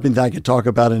me something that I can talk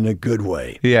about in a good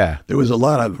way. Yeah. There was a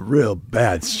lot of real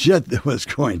bad shit that was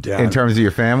going down. In terms of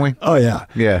your family? Oh, yeah.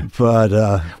 Yeah. But,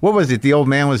 What was it? The old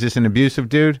man was just an abusive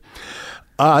dude?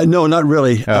 no, not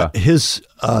really. Oh.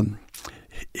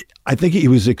 I think he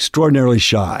was extraordinarily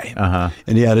shy,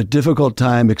 and he had a difficult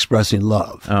time expressing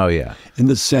love. Oh, yeah. In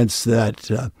the sense that,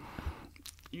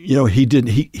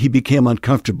 he became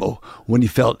uncomfortable when he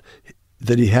felt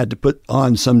that he had to put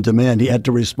on some demand. He had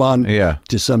to respond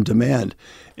to some demand,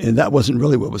 and that wasn't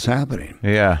really what was happening.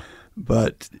 Yeah.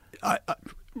 But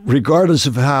regardless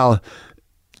of how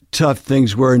tough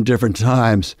things were in different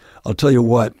times, I'll tell you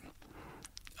what,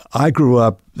 I grew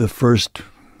up the first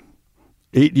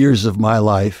 8 years of my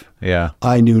life. Yeah.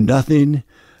 I knew nothing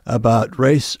about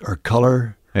race or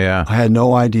color. Yeah. I had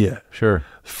no idea. Sure.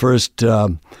 First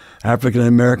African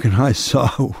American I saw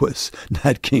was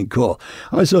Nat King Cole.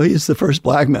 So he's the first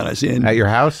black man I seen At your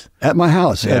house? at my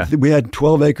house. Yeah. We had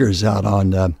 12 acres out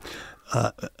on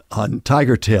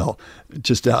Tiger Tail,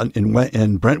 just out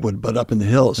in Brentwood, but up in the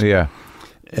hills. Yeah.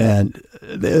 and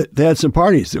they had some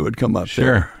parties that would come up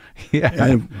there. Yeah.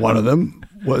 And one of them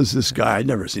was this guy. I'd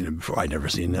never seen him before. I'd never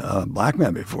seen a black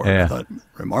man before. Yeah. I thought,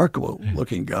 remarkable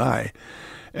looking guy.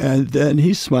 And then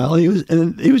he smiled. He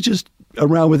was just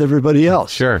around with everybody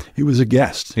else. Sure. He was a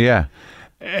guest. Yeah.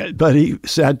 But he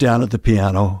sat down at the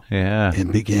piano Yeah.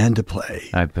 and began to play.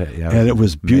 I bet. Yeah. And it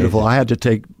was beautiful. Amazing. I had to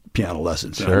take piano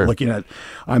lessons. And Sure.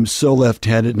 I'm so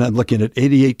left-handed, and I'm looking at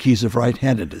 88 keys of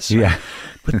right-handedness. Yeah.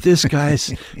 But this guy's,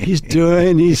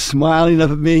 he's smiling up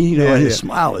at me. You know, Yeah, and his yeah.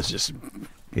 smile is just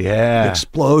Yeah.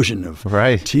 explosion of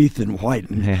Right. teeth and white.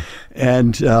 Yeah.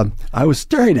 And I was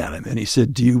staring at him, and he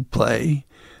said, "Do you play?"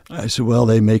 I said, "Well,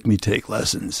 they make me take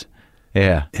lessons."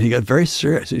 Yeah. And he got very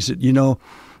serious. He said,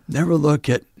 never look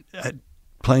at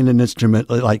playing an instrument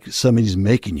like somebody's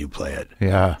making you play it.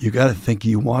 Yeah. You got to think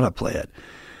you want to play it.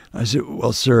 I said,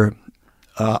 "Well, sir,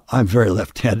 I'm very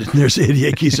left-handed. There's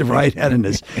 88 keys of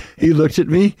right-handedness." He looked at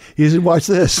me. He said, "Watch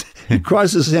this." He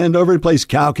crossed his hand over and plays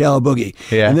Cow Cow Boogie.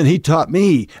 Yeah. And then he taught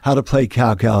me how to play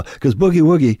Cow Cow, because Boogie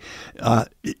Woogie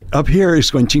up here is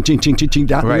going ching, ching, ching, ching, ching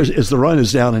down. Right. As the run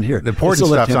is down in here. The important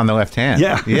stuff's on the left hand.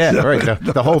 Yeah. Yeah. Right.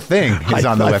 The whole thing is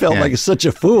on the left I felt hand. like such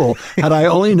a fool. Had I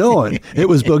only known it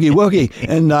was Boogie Woogie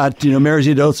and not, Mary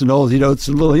Z. Dotes and Old Z. Dotes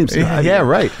and Little Imps. Yeah.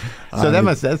 Right. So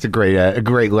that's a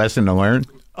great lesson to learn.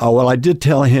 Oh, well, I did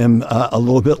tell him a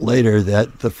little bit later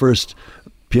that the first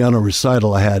piano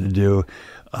recital I had to do,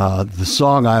 the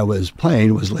song I was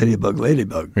playing was Ladybug,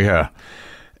 Ladybug. Yeah.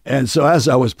 And so as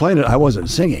I was playing it, I wasn't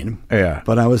singing. Yeah.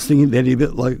 But I was thinking,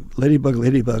 Ladybug,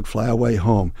 Ladybug, fly away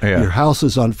home. Yeah. Your house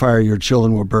is on fire, your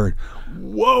children will burn.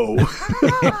 Whoa.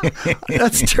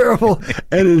 That's terrible.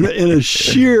 And in a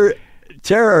sheer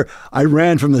terror, I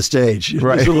ran from the stage.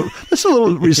 Right. It's a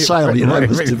little recital, I Right,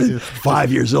 must right. have been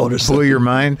 5 years old or something. Blew your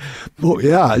mind. Oh,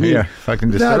 yeah. I mean, Yeah, fucking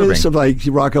that disturbing. is some, like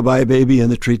Rockabye Baby in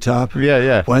the treetop. Yeah,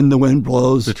 yeah. When the wind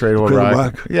blows, The cradle will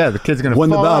rock. Yeah, the kid's gonna When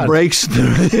fall the bow on. breaks,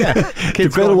 the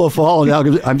Kid's cradle going- will fall.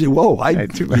 And I'm saying, whoa,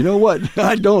 too- you know what?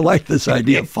 I don't like this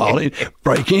idea of falling,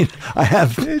 breaking. I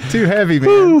have... Too heavy,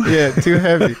 man. Yeah, too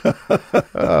heavy.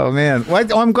 Oh man.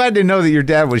 Well, I'm glad to know that your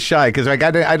dad was shy, because like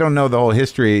I don't know the whole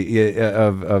history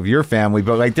of your family,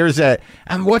 but like there's that.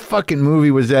 What fucking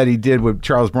movie was that he did with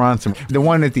Charles Bronson? The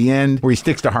one at the end where he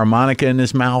sticks the harmonica in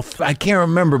his mouth. I can't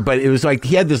remember, but it was like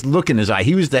he had this look in his eye.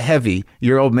 He was the heavy.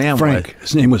 Your old man Frank.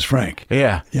 His name was Frank. was.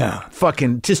 Yeah. Yeah.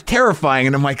 Fucking just terrifying.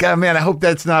 And I'm like, oh man, I hope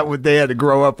that's not what they had to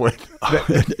grow up with.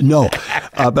 No,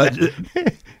 but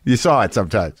You saw it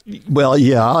sometimes. well,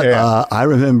 yeah. Yeah. I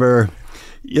remember.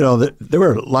 There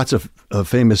were lots of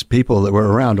famous people that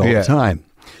were around all Yeah. the time.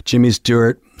 Jimmy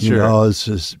Stewart, Sure. is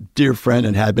his dear friend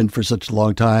and had been for such a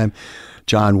long time.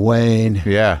 John Wayne,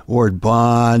 Yeah. Ward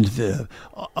Bond,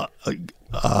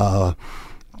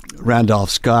 Randolph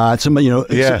Scott,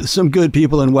 Yeah. some good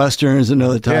people in westerns and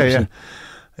other times. Yeah,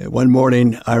 And one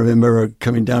morning, I remember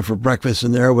coming down for breakfast,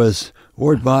 and there was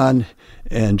Ward Bond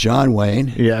and John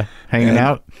Wayne. Yeah. Hanging and,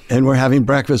 out. And we're having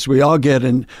breakfast. We all get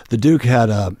in. The Duke had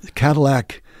a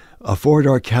Cadillac, a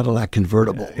four-door Cadillac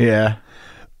convertible. Yeah.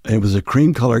 And it was a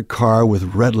cream-colored car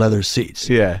with red leather seats.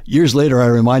 Yeah. Years later, I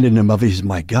reminded him of it. He said,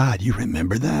 "My God, you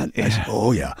remember that?" I said,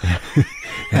 "Oh, yeah."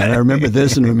 And I remember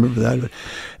this and remember that.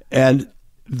 And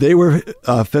they were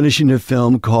finishing a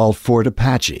film called Ford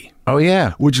Apache, Oh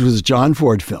yeah. which was a John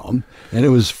Ford film. And it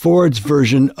was Ford's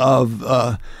version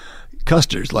of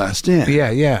Custer's Last Stand.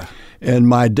 Yeah. Yeah. And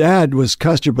my dad was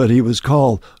Custer, but he was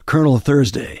called Colonel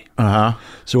Thursday. Uh huh.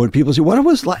 So when people say, what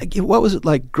was it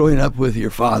like growing up with your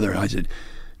father? I said,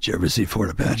 "Did you ever see Fort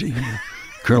Apache?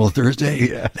 Colonel Thursday?"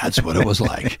 Yeah. That's what it was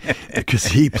like. Because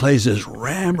he plays this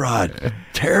ramrod,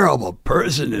 terrible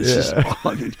person. It's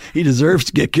just, he deserves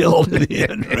to get killed in the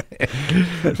end.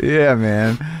 Right? Yeah,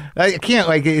 man. I can't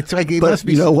it's like it But must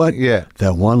be. you know what? Yeah.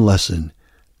 That one lesson,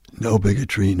 no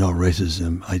bigotry, no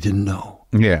racism, I didn't know.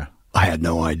 Yeah. I had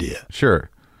no idea. Sure.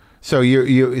 So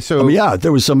so I mean, yeah,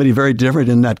 there was somebody very different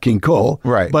in that King Cole.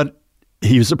 Right. But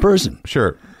he was a person.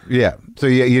 sure. Yeah. So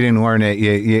you didn't learn it.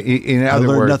 In I other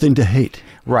learned words, nothing to hate.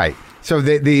 Right. So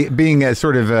the being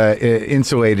sort of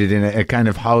insulated in a kind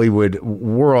of Hollywood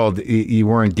world, you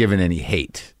weren't given any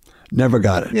hate. Never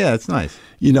got it. Yeah, it's nice.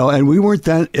 And we weren't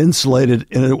that insulated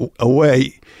in a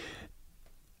way.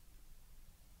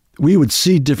 We would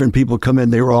see different people come in.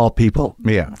 They were all people.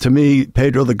 Yeah. To me,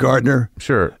 Pedro the gardener,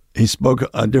 Sure. he spoke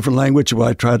a different language. Well,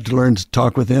 I tried to learn to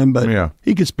talk with him, but Yeah.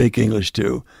 he could speak English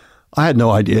too. I had no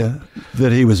idea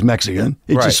that he was Mexican.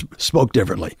 He Right. just spoke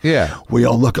differently. Yeah. We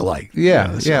all look alike.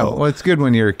 Yeah. So- Yeah. Well, it's good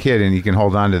when you're a kid and you can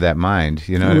hold on to that mind.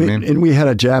 You know what I mean? And we had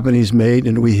a Japanese maid,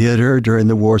 and we hid her during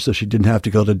the war so she didn't have to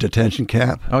go to detention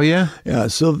camp. Oh yeah. Yeah.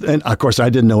 So, and of course, I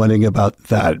didn't know anything about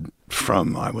that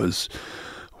from I was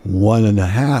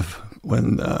 1.5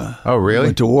 when Oh, really?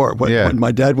 went to war. Yeah. When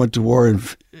my dad went to war, and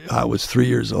I was 3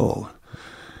 years old,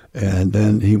 and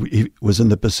then he was in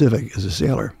the Pacific as a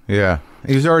sailor. Yeah.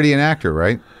 He was already an actor,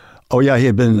 right? Oh yeah, he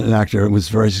had been an actor and was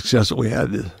very successful. We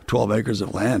had 12 acres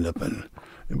of land up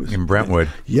In Brentwood.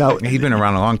 Yeah. He's been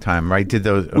around a long time, right? Did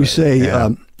those? We say yeah.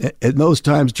 in those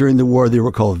times during the war, they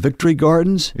were called victory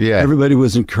gardens. Yeah. Everybody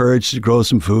was encouraged to grow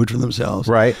some food for themselves.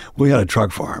 Right. We had a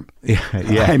truck farm. Yeah.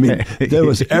 I mean, there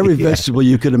was every vegetable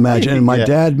you could imagine. And my Yeah.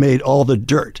 dad made all the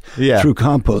dirt Yeah. through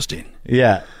composting.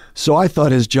 Yeah. So I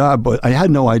thought his job was, I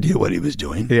had no idea what he was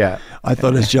doing. Yeah. I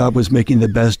thought his job was making the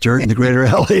best dirt in the greater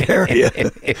LA area.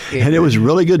 And it was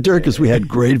really good dirt because we had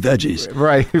great veggies.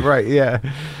 Right. Right. Yeah.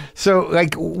 So,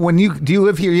 like, do you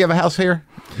live here? You have a house here?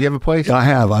 Do you have a place? I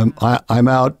have. I'm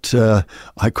out.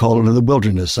 I call it in the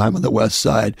wilderness. I'm on the west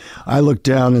side. I look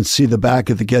down and see the back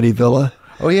of the Getty Villa.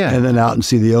 Oh, yeah. And then out and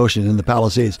see the ocean in the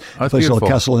Palisades. Oh, A place called beautiful.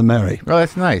 Kessel and Mary. Oh,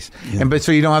 that's nice. Yeah. But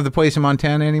so you don't have the place in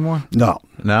Montana anymore? No.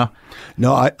 No.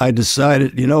 I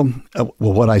decided,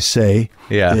 what I say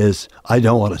Yeah. is I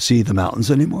don't want to see the mountains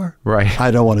anymore. Right.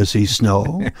 I don't want to see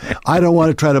snow. I don't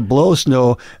want to try to blow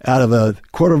snow out of a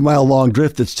quarter-mile long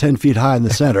drift that's 10 feet high in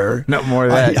the center. No more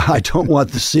of that. I don't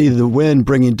want to see the wind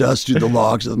bringing dust through the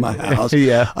logs of my house.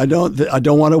 Yeah. I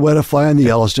don't want to wet a fly in the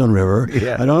Yellowstone River.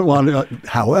 Yeah. I don't want to.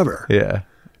 However, Yeah.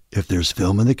 if there's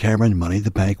film in the camera and money in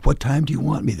the bank, what time do you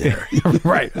want me there?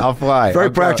 Right. I'll fly. Very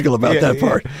I'll fly. practical about Yeah, that yeah.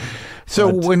 part. So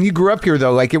when you grew up here,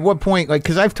 though, like at what point, like,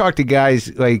 because I've talked to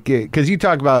guys, like, because you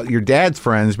talk about your dad's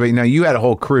friends, but, you had a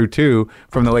whole crew, too,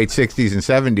 from the late 60s and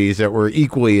 70s that were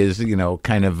equally as,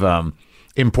 kind of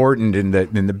important in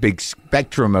the big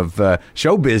spectrum of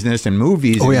show business and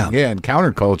movies. Oh, and, yeah. and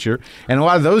counterculture. And a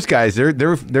lot of those guys,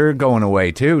 they're going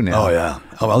away, too, now. Oh, yeah.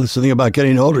 Oh, well, that's the thing about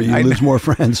getting older. You lose more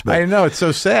friends. But I know. It's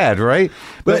so sad, right?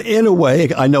 But in a way,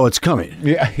 I know it's coming.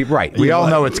 Yeah, right. We all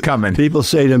know it's coming. People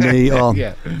say to me,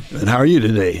 Yeah. and how are you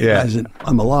today? Yeah. I said,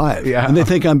 I'm alive. Yeah. And they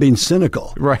think I'm being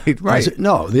cynical. Right, I right. said,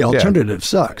 no, the alternative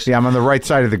sucks. Yeah, I'm on the right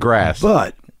side of the grass.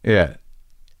 But Yeah.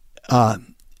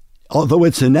 although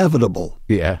it's inevitable,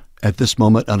 Yeah. at this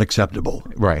moment, unacceptable.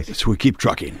 Right. So we keep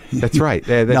trucking. That's right.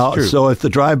 Yeah, that's now, true. So if the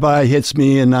drive-by hits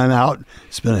me and I'm out,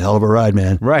 it's been a hell of a ride,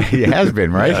 man. Right. It has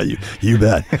been, right? Yeah, you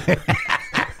bet.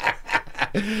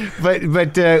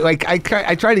 But like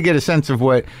I try to get a sense of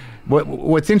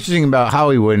what's interesting about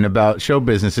Hollywood and about show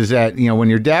business is that when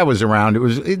your dad was around, it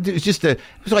was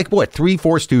like what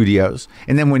 3-4 studios,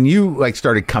 and then when you like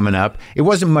started coming up, it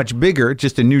wasn't much bigger,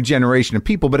 just a new generation of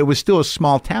people, but it was still a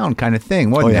small town kind of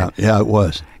thing, wasn't it? Yeah, it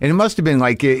was. And it must have been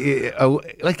like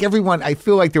everyone. I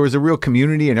feel like there was a real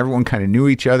community, and everyone kind of knew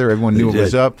each other. Everyone knew what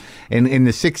was up. And in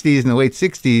the '60s and the late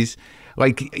 '60s,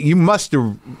 like you must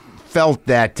have felt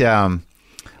that.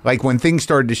 Like when things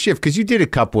started to shift, because you did a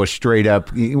couple of straight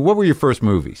up. What were your first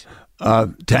movies?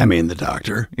 Tammy and the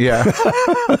Doctor. Yeah,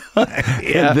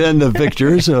 And then the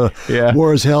Victors, Yeah.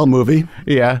 War is Hell movie.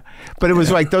 yeah. But it was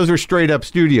like those were straight up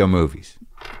studio movies,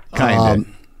 kind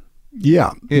of. Yeah,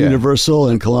 Universal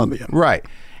and Columbia. Right.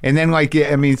 And then, like,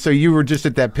 I mean, so you were just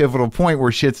at that pivotal point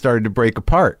where shit started to break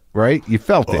apart, right? You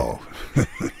felt it.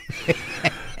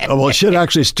 Well, shit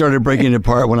actually started breaking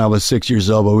apart when I was 6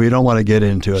 years old, but we don't want to get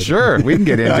into it. Sure, we can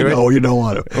get into I it. know you don't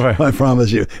want to. Right. I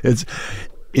promise you. It's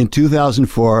in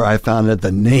 2004. I found out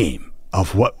the name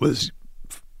of what was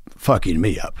fucking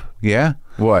me up: Yeah?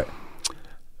 What?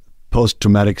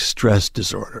 post-traumatic stress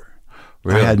disorder.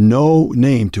 Really? I had no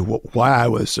name to why I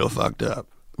was so fucked up.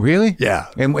 Really? Yeah.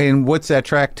 And what's that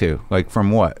track to? Like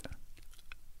from what?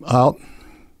 Well,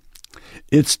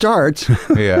 it starts.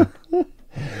 Yeah.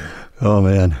 Oh,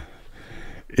 man.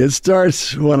 It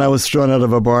starts when I was thrown out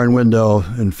of a barn window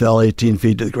and fell 18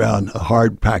 feet to the ground, a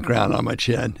hard packed ground on my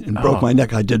chin, and broke my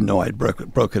neck. I didn't know I'd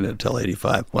broken it until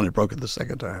 85 when I broke it the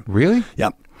second time. Really?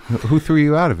 Yep. Who threw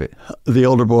you out of it? The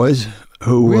older boys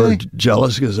who Really? were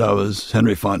jealous because I was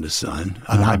Henry Fonda's son.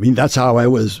 And I mean, that's how I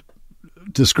was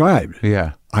described.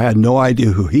 Yeah. I had no idea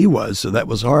who he was, so that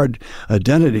was hard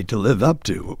identity to live up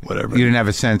to, whatever. You didn't have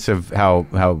a sense of how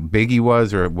big he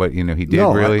was or what he did.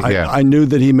 No, really. I knew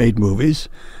that he made movies,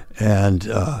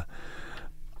 and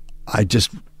I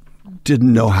just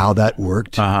didn't know how that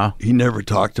worked. Uh-huh. He never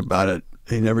talked about it.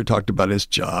 He never talked about his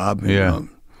job. Yeah.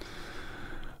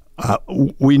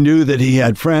 We knew that he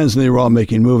had friends and they were all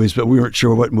making movies, but we weren't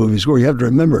sure what movies were. You have to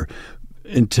remember,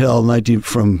 until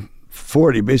from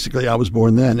 40, basically, I was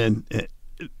born then, and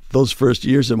those first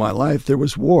years of my life, there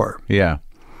was war. Yeah.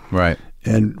 Right.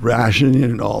 And rationing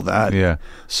and all that. Yeah.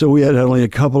 So we had only a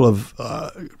couple of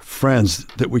friends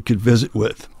that we could visit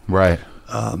with. Right.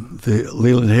 The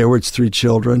Leland Hayward's 3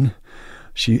 children.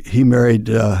 He married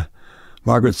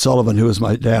Margaret Sullivan, who was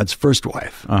my dad's first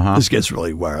wife. This gets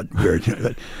really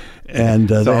weird. And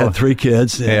they had 3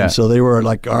 kids, and so they were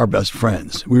like our best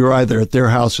friends. We were either at their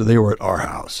house or they were at our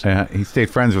house. He stayed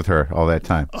friends with her all that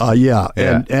time.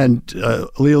 And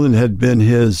Leland had been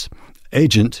his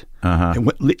agent.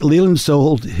 And Leland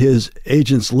sold his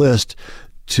agent's list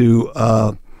to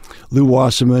Lou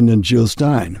Wasserman and Jules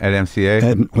Stein At MCA?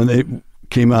 and when they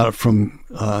came out from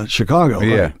Chicago.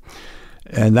 Right?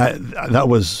 And that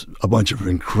was a bunch of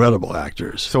incredible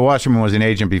actors. So Wasserman was an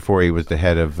agent before he was the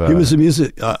head of... he was a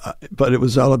music, but it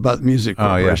was all about music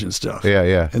corporation stuff.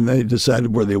 Yeah. And they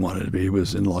decided where they wanted to be. It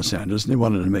was in Los Angeles, and they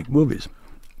wanted to make movies.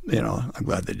 I'm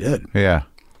glad they did. Yeah.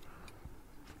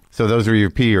 So those were your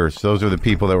peers. Those were the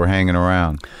people that were hanging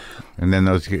around. And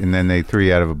then they threw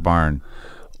you out of a barn.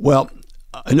 Well,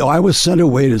 I was sent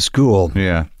away to school.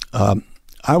 Yeah.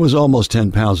 I was almost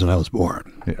 10 pounds when I was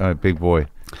born. Big boy.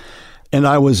 And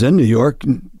I was in New York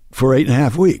for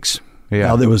 8.5 weeks. Yeah.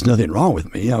 Now, there was nothing wrong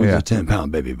with me. I was a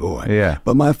 10-pound baby boy. Yeah.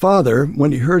 But my father,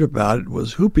 when he heard about it,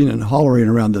 was whooping and hollering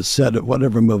around the set of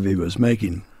whatever movie he was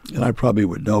making. And I probably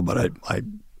would know, but I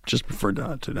just preferred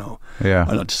not to know. Yeah.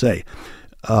 Not to say.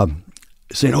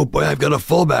 Saying, oh, boy, I've got a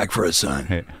fullback for a son.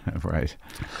 Yeah, right.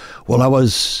 Well, I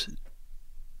was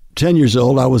 10 years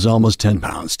old. I was almost 10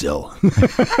 pounds still.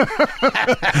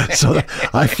 So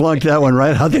I flunked that one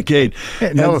right out the gate.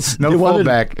 No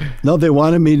fullback. They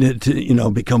wanted me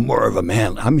to become more of a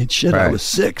man. I mean, shit, Right. I was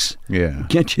 6. Yeah.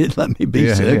 Can't you let me be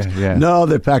Yeah, 6? yeah. No,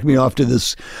 they packed me off to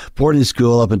this boarding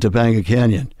school up in Topanga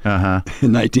Canyon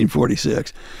in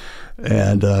 1946.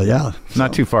 And,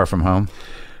 Not too far from home.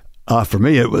 for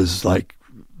me, it was like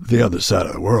the other side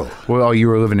of the world. Well, you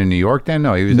were living in New York then?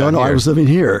 No, he was out No, here. I was living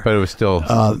here. But it was still...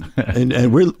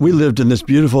 and we lived in this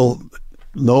beautiful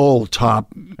knoll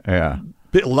top, yeah.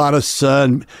 a lot of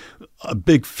sun,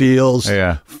 big fields,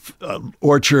 Yeah.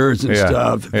 orchards and Yeah.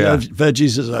 stuff, Yeah.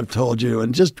 veggies, as I've told you,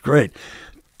 and just great.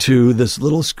 To this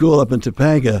little school up in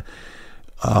Topanga,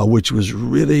 which was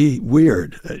really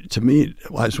weird. To me,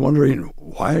 I was wondering,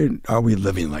 why are we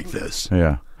living like this?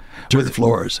 Yeah. Dirt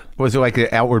floors. Was it like an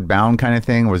Outward Bound kind of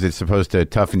thing? Was it supposed to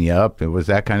toughen you up? Was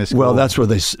that kind of school? Well, that's where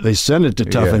they sent it to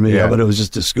toughen me yeah. up, but it was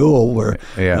just a school where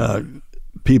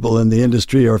people in the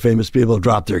industry or famous people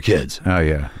dropped their kids. Oh,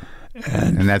 yeah.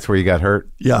 And that's where you got hurt?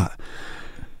 Yeah.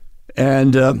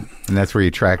 And that's where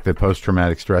you tracked the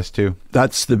post-traumatic stress to?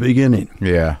 that's the beginning.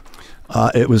 Yeah.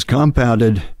 It was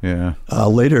compounded Yeah.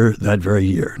 later that very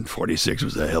year. 46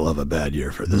 was a hell of a bad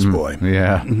year for this boy.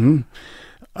 Yeah.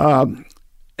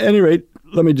 At any rate,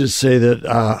 let me just say that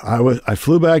I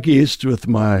flew back east with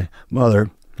my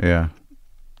mother, Yeah.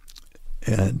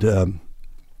 and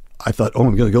I thought,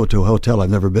 I'm going to go to a hotel. I've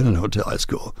never been in a hotel at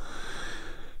school.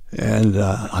 And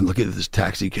I'm looking at this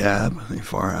taxi cab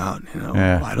far out,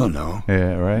 Yeah. I don't know.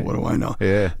 Yeah, right. What do I know?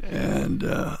 Yeah. And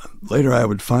later I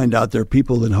would find out there are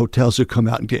people in hotels who come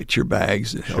out and get your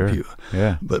bags and help you.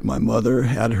 Yeah. But my mother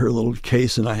had her little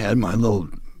case, and I had my little,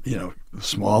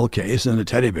 small case and a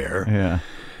teddy bear. Yeah.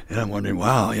 And I'm wondering,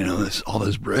 wow, all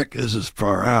this brick, this is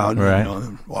far out. Right.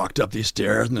 Walked up these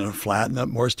stairs and then a flat and up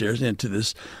more stairs into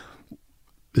this.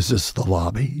 Is this the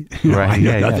lobby? Right. I knew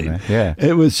Yeah, nothing. man. Yeah.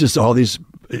 It was just all these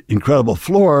incredible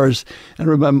floors. And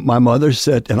I remember my mother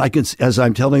said, and I can, as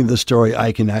I'm telling the story,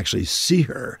 I can actually see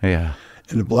her. Yeah.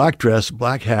 In a black dress,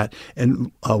 black hat,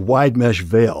 and a wide mesh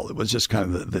veil. It was just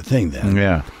kind of the thing then.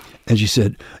 Yeah. And she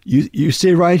said, you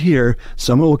stay right here.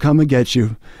 Someone will come and get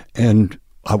you. And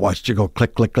I watched her go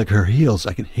click, click, click her heels.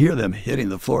 I could hear them hitting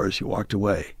the floor as she walked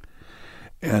away.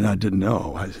 And I didn't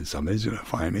know. I said, somebody's going to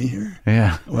find me here.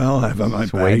 Yeah. Well, I have my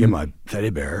bag waiting. and my teddy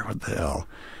bear. What the hell?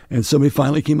 And somebody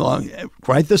finally came along.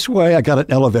 Right this way, I got an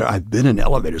elevator. I've been in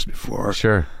elevators before.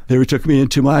 Sure. They took me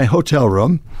into my hotel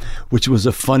room, which was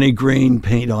a funny green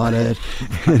paint on it.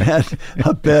 It had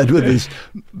a bed with this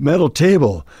metal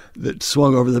table that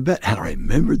swung over the bed. And I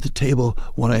remembered the table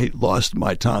when I lost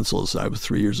my tonsils. I was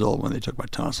 3 years old when they took my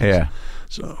tonsils. Yeah.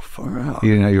 So far out.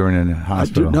 You didn't know you were in a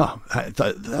hospital? No.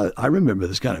 I remember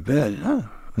this kind of bed. Huh.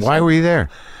 Why were you there?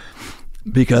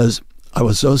 Because I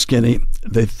was so skinny,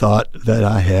 they thought that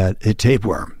I had a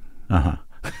tapeworm. Uh-huh.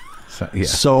 Yeah.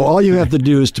 So all you have to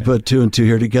do is to put 2 and 2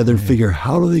 here together and figure,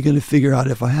 how are they going to figure out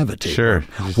if I have a tapeworm?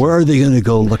 Sure. Where are they going to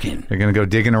go looking? They're going to go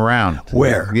digging around.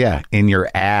 Where? Yeah, in your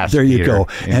ass. There you Peter. go.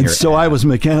 In And your so I ass. was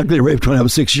mechanically raped when I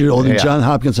was 6 years old in Yeah. Johns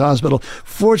Hopkins Hospital.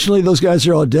 Fortunately, those guys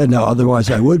are all dead now.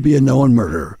 Otherwise, I would be a known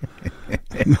murderer.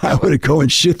 I would go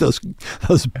and shoot those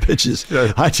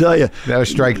bitches. I tell you. That was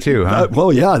strike two, huh?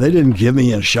 Well, yeah, they didn't give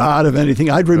me a shot of anything.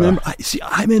 I'd remember.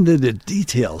 I'm into the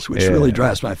details, which really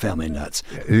drives my family nuts.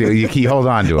 You hold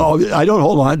on to it. Oh, I don't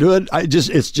hold on to it.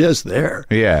 It's just there.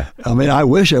 Yeah. I mean, I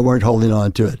wish I weren't holding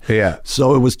on to it. Yeah.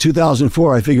 So it was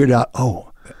 2004. I figured out.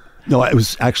 Oh, no, it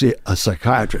was actually a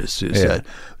psychiatrist who said,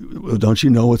 well, "Don't you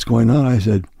know what's going on?" I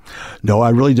said, "No,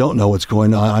 I really don't know what's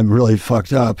going on. I'm really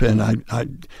fucked up." And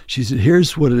she said,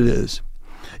 "Here's what it is.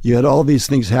 You had all these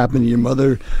things happen. Your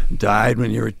mother died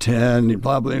when you were 10, and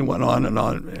blah, blah, and went on and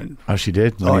on." And, oh, she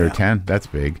did? When you were 10? That's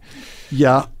big.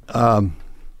 Yeah.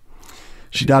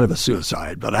 She died of a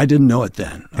suicide, but I didn't know it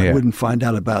then. I wouldn't find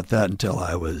out about that until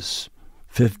I was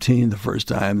 15 the first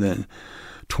time, then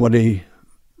 20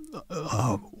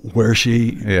 where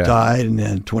she died, and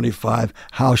then 25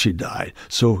 how she died.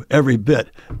 So every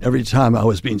time I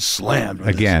was being slammed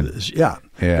again. Yeah,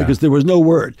 because there was no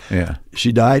word. Yeah,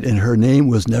 she died, and her name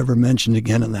was never mentioned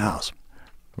again in the house.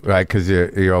 Right, because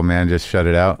your old man just shut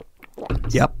it out.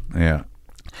 Yep. Yeah.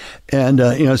 And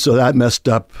so that messed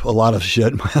up a lot of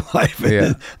shit in my life.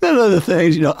 Yeah. And other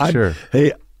things. Sure.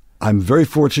 Hey, I'm very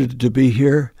fortunate to be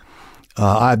here.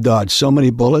 I've dodged so many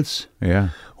bullets. Yeah.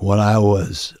 When I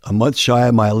was a month shy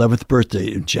of my 11th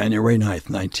birthday, January 9th,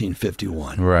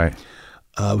 1951. Right.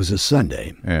 It was a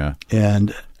Sunday. Yeah.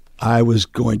 And I was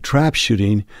going trap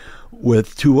shooting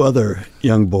with two other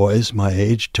young boys my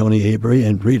age, Tony Avery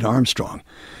and Reed Armstrong.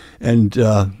 And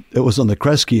it was on the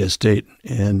Kresge Estate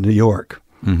in New York.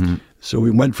 Mm-hmm. So we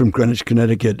went from Greenwich,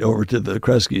 Connecticut over to the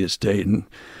Kresge Estate. And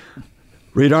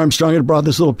Reed Armstrong had brought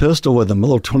this little pistol with him, a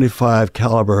little 25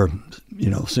 caliber,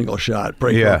 single shot,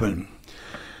 break open.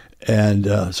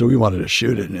 And so we wanted to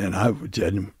shoot it, and I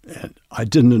did. And I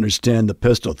didn't understand the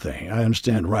pistol thing. I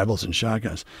understand rifles and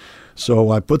shotguns.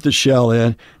 So I put the shell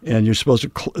in, and you're supposed to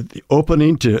the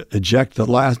opening to eject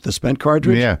the spent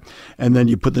cartridge. Yeah. And then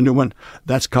you put the new one.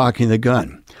 That's cocking the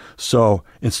gun. So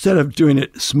instead of doing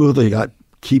it smoothly,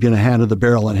 keeping a hand on the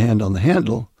barrel and hand on the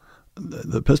handle,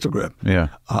 the pistol grip. Yeah.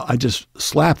 I just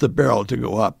slapped the barrel to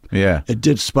go up. Yeah.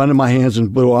 It spun in my hands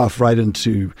and blew off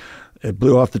It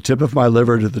blew off the tip of my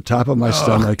liver to the top of my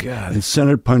stomach and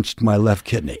center punched my left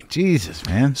kidney. Jesus,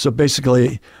 man. So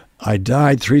basically, I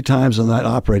died 3 times on that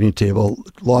operating table,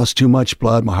 lost too much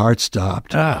blood, my heart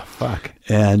stopped. Oh, fuck.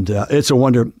 And it's a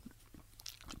wonder.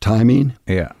 Timing.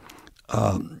 Yeah.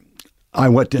 I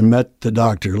went and met the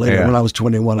doctor later. Yeah. When I was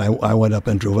 21, I went up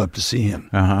and drove up to see him.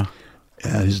 Uh-huh.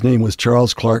 And his name was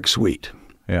Charles Clark Sweet.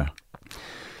 Yeah.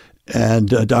 And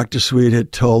Dr. Sweet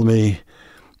had told me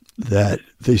that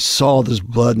they saw this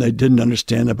blood and they didn't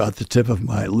understand about the tip of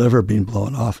my liver being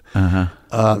blown off.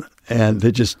 Uh-huh. And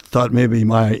they just thought maybe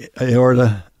my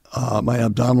aorta, my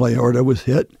abdominal aorta was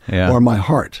hit, or my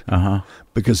heart. Uh-huh.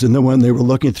 Because when they were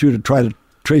looking through to try to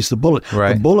trace the bullet,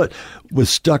 the bullet was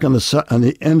stuck on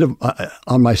the end of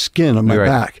on my skin on my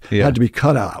back. It had to be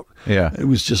cut out. Yeah. It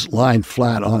was just lying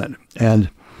flat on it. And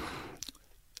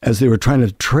as they were trying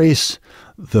to trace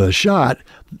the shot,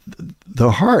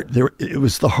 the heart, it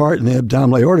was the heart and the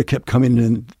abdominal aorta kept coming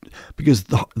in because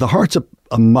the heart's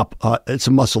it's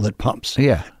a muscle that pumps.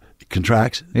 Yeah. It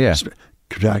contracts. Yeah.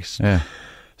 Contracts. Yeah.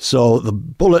 So the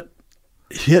bullet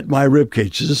hit my rib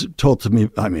cage. This is told to me.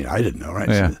 I mean, I didn't know, right?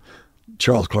 Yeah. So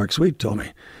Charles Clark Sweet told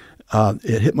me.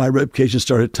 It hit my rib cage and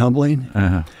started tumbling.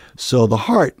 Uh-huh. So the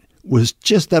heart was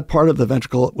just that part of the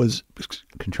ventricle was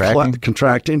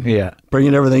contracting. Yeah.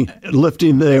 Bringing everything,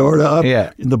 lifting the aorta up.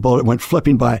 Yeah. And the bullet went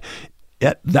flipping by.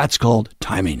 That's called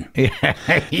timing. Yeah.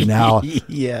 Now,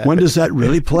 when does that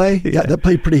really play? Yeah, that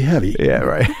played pretty heavy. Yeah,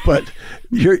 right. But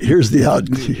here's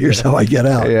how I get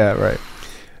out. Yeah, right.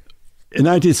 In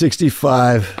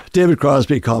 1965, David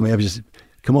Crosby called me up. He said,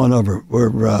 "Come on over.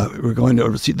 We're going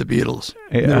to see the Beatles."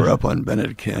 Yeah. They were up on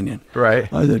Benedict Canyon. Right.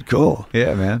 I said, "Cool.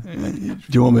 Yeah, man. Do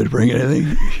you want me to bring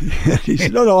anything?" He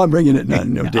said, "No, I'm bringing it."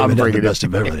 No, David had the best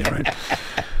of everything, right?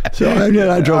 So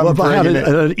I drove up. I had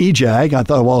an E-Jag. I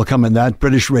thought, well, I'll come in that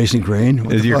British Racing Green.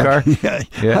 Is your car?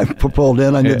 Yeah. I pulled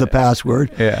in. I knew the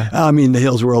password. Yeah. I mean, the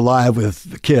hills were alive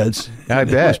with the kids. I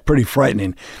bet. It was pretty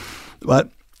frightening.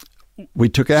 But we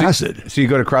took acid. So you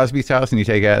go to Crosby's house and you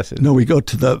take acid? No, we go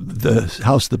to the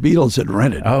house the Beatles had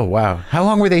rented. Oh, wow. How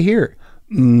long were they here?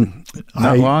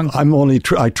 Not long? I'm only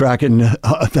tracking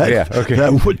that day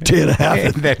and a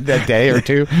half. that day or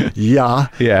two? Yeah.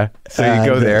 Yeah. So you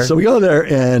go there. So we go there,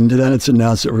 and then it's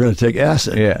announced that we're going to take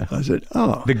acid. Yeah. I said,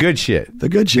 oh. The good shit. The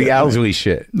good shit. The Owsley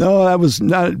shit. No, that was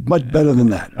not much better than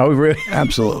that. Oh, really?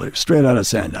 Absolutely. Straight out of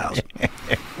Sandoz.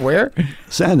 Where?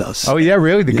 Sandoz. Oh, yeah,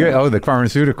 really? The good. Oh, the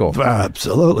pharmaceutical.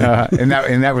 Absolutely. And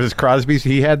that was Crosby's.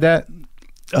 He had that?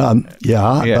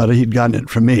 Yeah, but he'd gotten it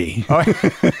from me. Oh,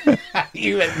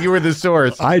 you were the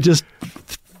source.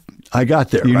 I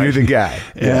got there. You right? knew the guy.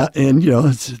 Yeah, and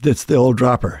it's the old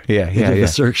dropper. Yeah.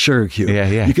 The sugar cube.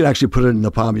 Yeah. You could actually put it in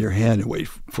the palm of your hand and wait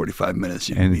 45 minutes.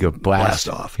 And go blast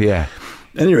off. Yeah.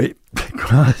 At any rate,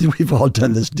 we've all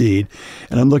done this deed,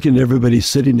 and I'm looking at everybody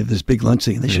sitting at this big lunch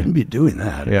thing. They shouldn't be doing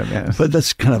that. Yeah. But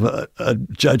that's kind of a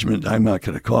judgment I'm not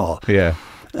going to call. Yeah.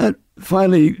 And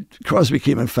finally, Crosby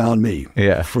came and found me.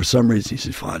 Yeah. For some reason, he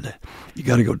said, "Fonda, you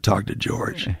got to go talk to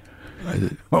George." I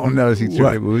said, Oh no, is he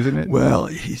losing it? Well,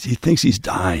 he thinks he's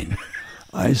dying.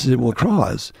 I said, well,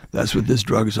 Cross, that's what this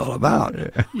drug is all about,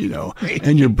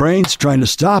 and your brain's trying to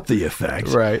stop the effect.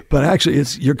 Right. But actually,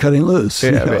 you're cutting loose.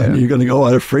 Yeah, and you're going to go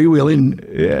on a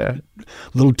freewheeling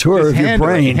little tour of your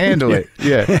brain. Handle it.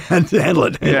 Yeah. And handle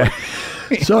it. Yeah.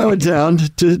 So I went down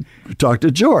to talk to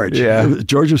George. Yeah.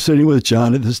 George was sitting with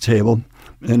John at this table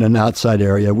in an outside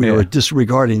area. We were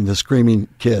disregarding the screaming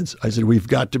kids. I said, we've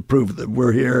got to prove that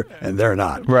we're here and they're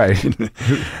not. Right.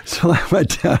 So I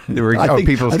went down. I think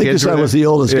this guy was the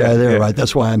oldest guy there, right?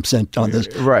 That's why I'm sent on this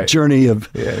journey to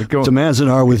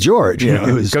Manzanar with George.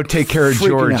 Go take care of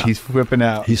George. Out. He's flipping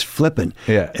out. He's flipping.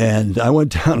 Yeah. And I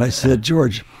went down. I said,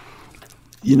 George,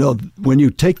 when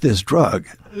you take this drug,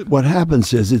 what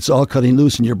happens is it's all cutting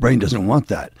loose and your brain doesn't want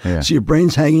that. Yeah. So your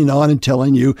brain's hanging on and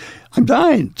telling you, I'm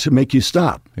dying, to make you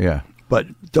stop. Yeah. But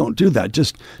don't do that.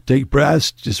 Just take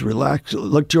breaths, just relax.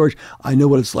 Look, George, I know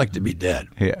what it's like to be dead.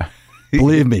 Yeah.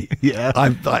 Believe me. Yeah.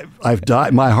 I've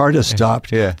died. My heart has stopped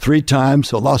 3 times.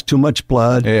 So I lost too much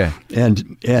blood. Yeah.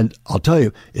 And I'll tell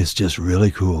you, it's just really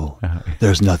cool.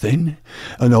 There's nothing.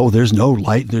 No, there's no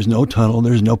light. There's no tunnel.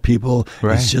 There's no people.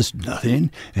 Right. It's just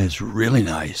nothing. And it's really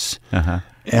nice. Uh-huh.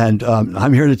 And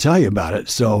I'm here to tell you about it.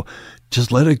 So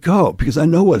just let it go, because I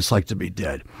know what it's like to be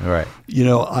dead. All right.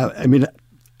 I mean,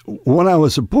 when I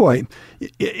was a boy,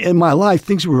 in my life,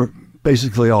 things were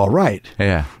basically all right.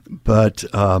 Yeah. But,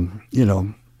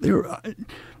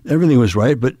 everything was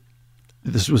right, but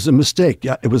this was a mistake.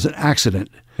 Yeah, it was an accident.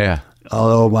 Yeah.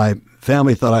 Although my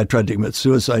family thought I tried to commit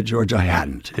suicide, George, I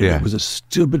hadn't. Yeah. It was a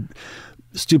stupid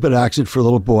accident for a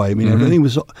little boy. I mean, I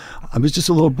was just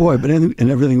a little boy, but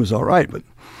everything was all right.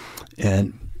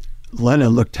 And Lennon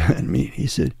looked at me and he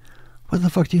said, what the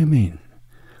fuck do you mean?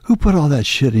 Who put all that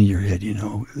shit in your head?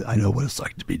 I know what it's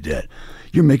like to be dead.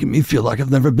 You're making me feel like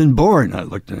I've never been born. I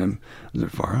looked at him,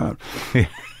 far out.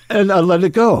 And I let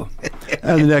it go.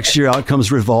 And the next year out comes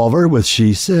Revolver with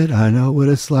She Said, I know what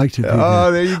it's like to be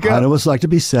dead. There you go. I know what it's like to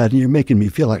be sad, and you're making me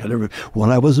feel like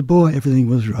when I was a boy, everything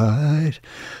was right.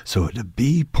 So to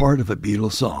be part of a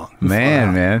Beatles song.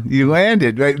 Man, you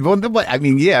landed. Right? Well, I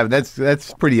mean, yeah,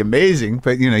 that's pretty amazing.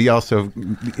 But, you also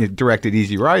directed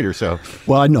Easy Rider, so.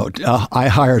 Well, I know. I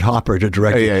hired Hopper to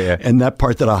direct it. Yeah. And that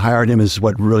part that I hired him is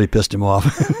what really pissed him off.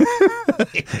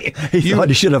 He thought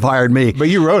he should have hired me. But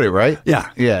you wrote it, right? Yeah.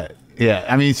 Yeah.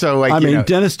 I mean, so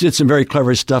Dennis did some very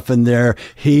clever stuff in there.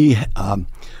 He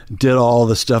did all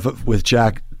the stuff with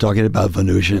Jack talking about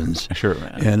Venusians. Sure,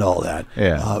 man. And all that.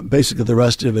 Yeah. Basically, the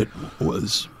rest of it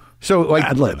was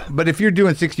ad lib. But if you're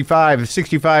doing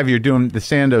 65, you're doing the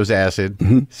Sandoz acid.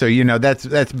 Mm-hmm. So,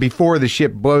 that's before the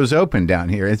ship blows open down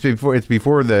here. It's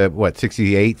before the,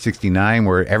 68, 69,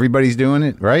 where everybody's doing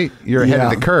it, right? You're ahead of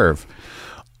the curve.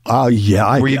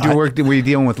 Yeah. Were you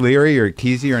dealing with Leary or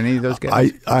Kesey or any of those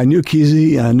guys? I knew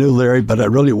Kesey and I knew Larry, but I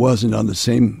really wasn't on the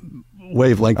same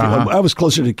wavelength. I was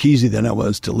closer to Kesey than I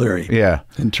was to Larry. Yeah.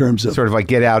 In terms of sort of like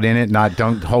get out in it,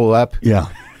 don't hole up. Yeah.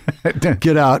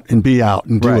 Get out and be out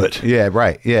and do it. Yeah,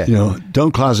 right. Yeah.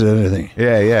 Don't closet anything.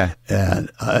 Yeah. And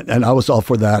I was all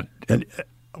for that. And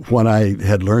when I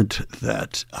had learned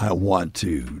that I want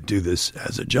to do this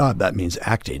as a job, that means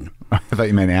acting. I thought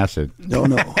you meant acid. No,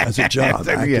 as a job.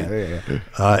 Yeah.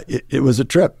 It was a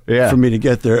trip for me to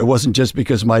get there. It wasn't just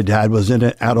because my dad was in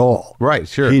it at all. Right,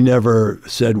 sure. He never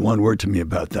said one word to me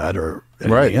about that or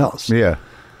anything else. Yeah.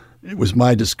 It was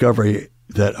my discovery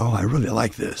that, I really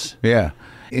like this. Yeah.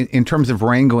 In terms of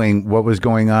wrangling what was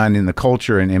going on in the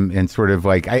culture and sort of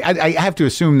like, I have to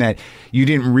assume that you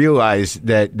didn't realize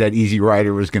that Easy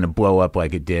Rider was going to blow up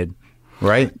like it did,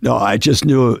 right? No, I just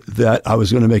knew that I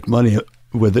was going to make money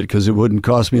with it because it wouldn't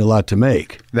cost me a lot to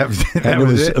make. That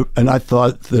was it. And I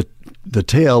thought that the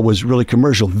tale was really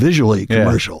commercial, visually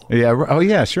commercial. Yeah. Oh,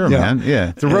 yeah, sure, man.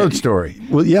 Yeah. It's a road story.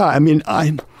 Well, yeah. I mean,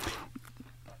 I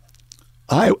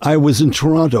was in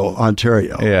Toronto,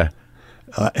 Ontario. Yeah.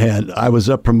 And I was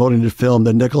up promoting a film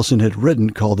that Nicholson had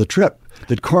written called The Trip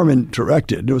that Corman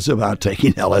directed. It was about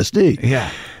taking LSD. Yeah.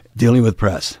 Dealing with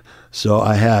press. So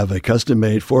I have a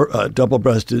custom-made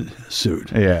double-breasted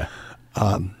suit. Yeah.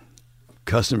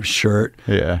 Custom shirt.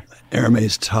 Yeah.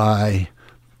 Hermes tie.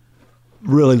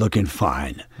 really looking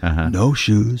fine. No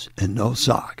shoes and no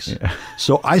socks.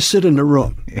 So I sit in the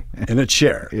room in a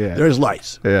chair. There's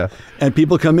lights. And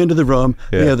people come into the room.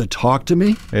 They either talk to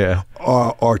me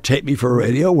or tape me for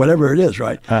radio, whatever it is,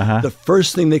 right? The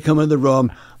first thing they come in the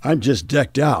room, I'm just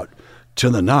decked out to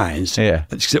the nines.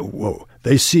 And say, whoa.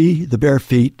 They see the bare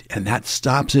feet, and that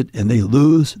stops it, and they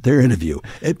lose their interview.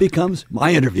 It becomes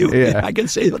my interview. I can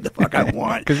say what the fuck I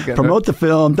want. Promote the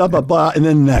film, blah, blah, blah, and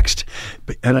then next.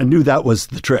 And I knew that was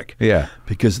the trick.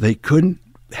 Because they couldn't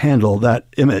handle that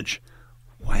image.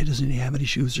 Why doesn't he have any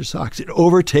shoes or socks? It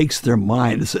overtakes their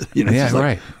mind. It's, it's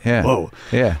like, whoa.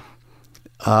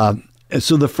 And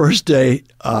so the first day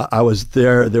I was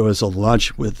there was a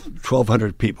lunch with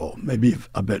 1,200 people, maybe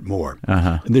a bit more.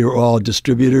 And they were all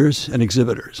distributors and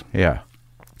exhibitors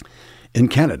in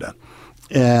Canada.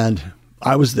 And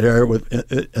I was there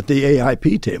at the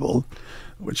AIP table,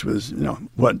 which was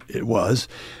what it was.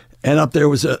 And up there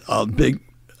was a big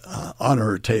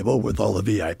honor table with all the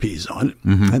VIPs on it,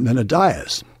 and then a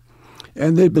dais.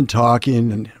 And they'd been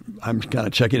talking, and I'm kind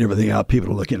of checking everything out.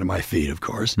 People are looking at my feet, of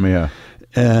course.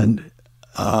 And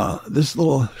this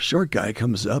little short guy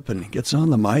comes up and gets on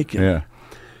the mic, and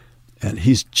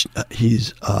he's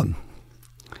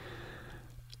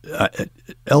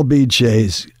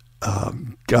LBJ's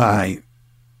guy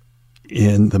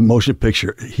in the motion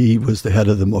picture. He was the head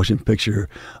of the Motion Picture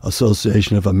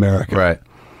Association of America. Right.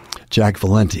 Jack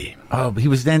Valenti. Oh, he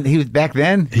was back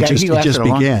then? He just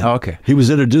began. Oh, okay. He was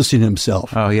introducing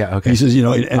himself. Oh, yeah, okay. He says,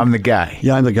 I'm the guy.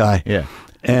 Yeah, I'm the guy. Yeah.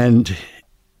 And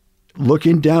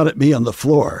looking down at me on the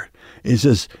floor, he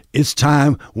says, it's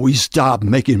time we stop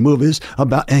making movies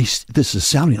about, and this is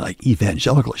sounding like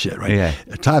evangelical shit, right? Yeah.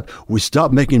 Time we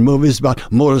stop making movies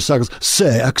about motorcycles,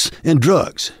 sex, and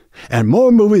drugs. And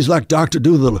more movies like Dr.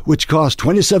 Dolittle, which cost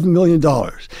 $27 million.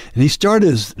 And he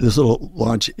started this little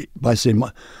launch by saying,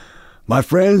 my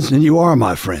friends, and you are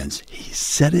my friends. He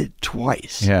said it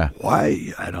twice. Yeah.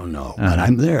 Why? I don't know. But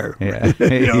I'm there.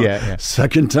 Yeah.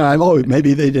 Second time, maybe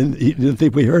he didn't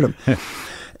think we heard him.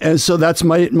 And so that's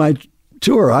my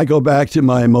tour. I go back to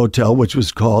my motel, which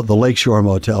was called the Lakeshore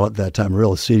Motel at that time, a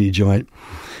real seedy joint.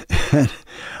 And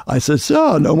I said,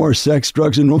 so no more sex,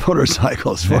 drugs, and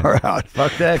motorcycles. Far out.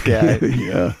 Fuck that guy.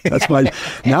 Yeah. That's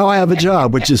now I have a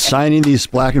job, which is signing these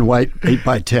black and white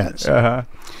 8x10s.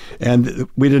 And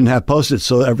we didn't have Post-it,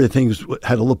 so everything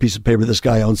had a little piece of paper. This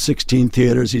guy owns 16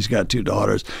 theaters. He's got 2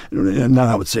 daughters. And now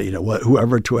I would say,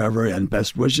 whoever to ever, and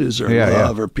best wishes or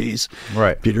love or peace.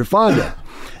 Right. Peter Fonda.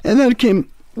 And then came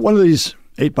one of these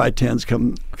 8x10s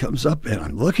comes up, and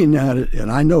I'm looking at it,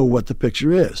 and I know what the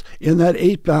picture is. In that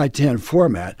 8x10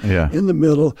 format, in the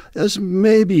middle, there's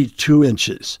maybe 2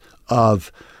 inches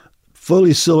of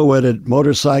fully silhouetted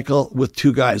motorcycle with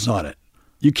 2 guys on it.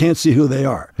 You can't see who they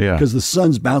are because the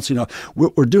sun's bouncing off.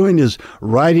 What we're doing is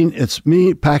riding. It's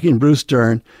me packing Bruce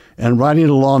Dern and riding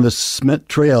along the cement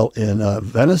trail in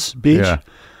Venice Beach. Yeah.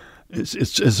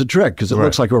 It's a trick because it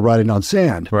looks like we're riding on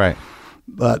sand. Right.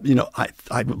 But,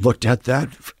 I looked at that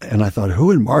and I thought, who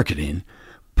in marketing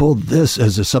pulled this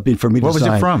as something for me to sign?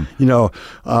 What was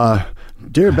it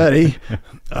from? Dear Betty,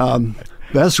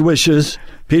 best wishes,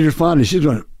 Peter Fonda. She's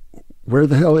going, where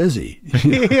the hell is he?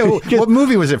 What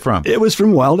movie was it from? It was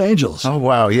from Wild Angels. Oh,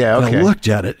 wow. Yeah, okay. And I looked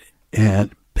at it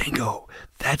and bingo,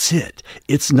 that's it.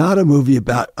 It's not a movie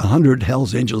about 100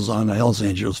 Hells Angels on a Hells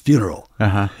Angels funeral.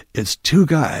 It's 2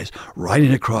 guys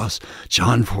riding across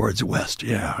John Ford's west.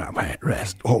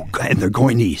 West. Oh, and they're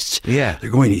going east. Yeah. They're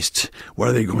going east. Where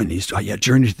are they going east? Oh, yeah,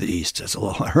 Journey to the East. That's a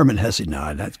little Herman Hesse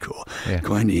nod. That's cool. Yeah.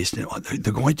 Going east.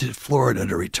 They're going to Florida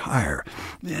to retire.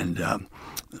 And,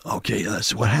 okay,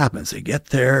 that's what happens. They get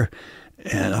there,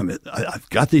 and I've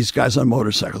got these guys on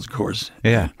motorcycles, of course.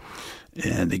 Yeah.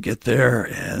 And they get there,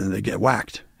 and they get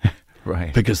whacked.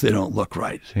 Right. Because they don't look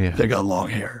right. Yeah. They got long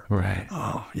hair. Right.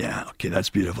 Oh, yeah. Okay,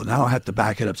 that's beautiful. Now I have to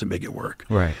back it up to make it work.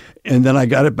 Right. And then I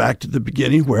got it back to the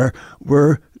beginning where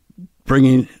we're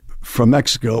bringing from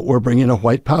Mexico, we're bringing a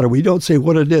white powder. We don't say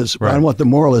what it is. Right. I want the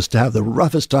moralist to have the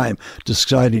roughest time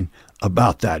deciding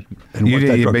about that. And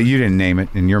but you didn't name it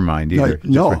in your mind either.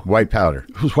 No. White powder.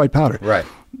 It was white powder. Right.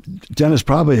 Dennis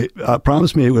probably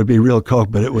promised me it would be real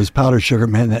Coke, but it was powdered sugar.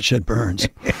 Man, that shit burns.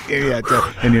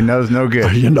 And your nose no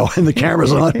good. And the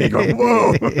camera's on me going,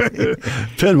 whoa,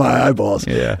 pin my eyeballs.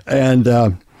 Yeah. And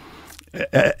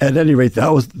at any rate,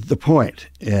 that was the point.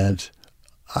 And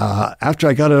after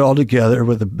I got it all together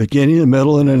with a beginning, a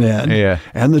middle, and an end,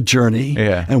 and the journey,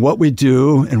 and what we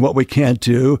do and what we can't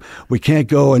do, we can't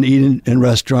go and eat in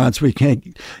restaurants.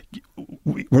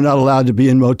 We're not allowed to be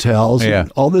in motels.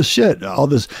 And all this shit,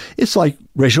 it's like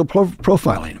racial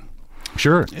profiling.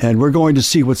 Sure. And we're going to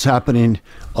see what's happening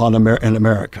in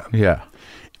America. Yeah.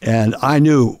 And I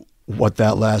knew what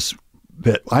that last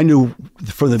bit, I knew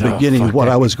from the beginning what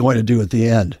I was going to do at the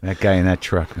end. That guy in that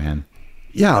truck, man.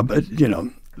 Yeah, but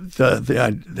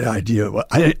the idea,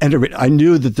 I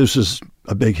knew that this was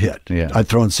a big hit. Yeah. I'd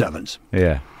thrown sevens.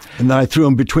 Yeah. And then I threw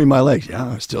them between my legs.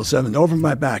 Yeah, still seven. Over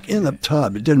my back, in the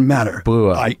tub. It didn't matter. Blew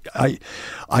up. I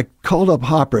called up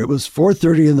Hopper. It was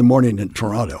 4:30 in the morning in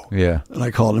Toronto. Yeah. And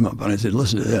I called him up and I said,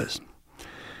 listen to this.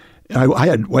 I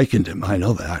had wakened him. I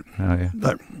know that. Oh, yeah.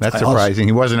 But That's surprising.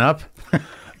 He wasn't up?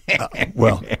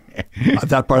 Well,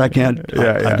 that part I can't.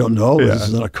 I don't know. Yeah. This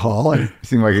is not a call. He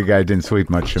seemed like a guy who didn't sleep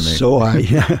much to me. So I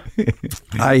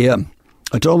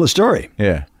told him the story.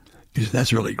 Yeah. He said,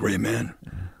 that's really great, man.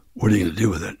 What are you going to do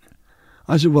with it?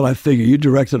 I said, well, I figure you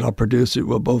direct it, I'll produce it,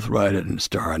 we'll both write it and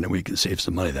star, and then we can save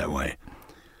some money that way.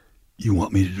 You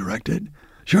want me to direct it?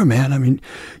 Sure, man. I mean,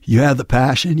 you have the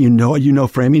passion. You know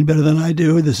framing better than I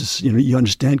do. This is, you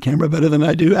understand camera better than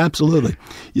I do. Absolutely.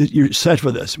 You're set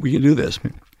for this. We can do this.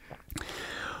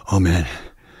 Oh, man,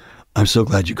 I'm so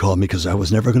glad you called me because I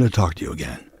was never going to talk to you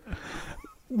again.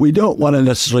 We don't want to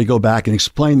necessarily go back and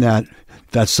explain that.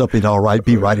 That's something I'll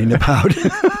be writing about.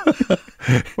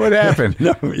 What happened?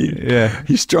 No,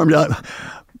 he stormed out.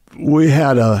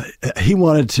 He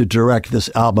wanted to direct this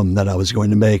album that I was going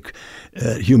to make.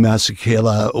 Hugh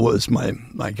Masekela was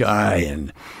my guy,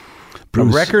 and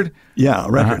Bruce. A record? Yeah,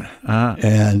 a record.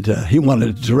 And he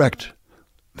wanted to direct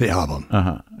the album.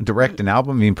 Direct an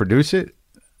album? You mean produce it?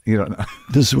 You don't know.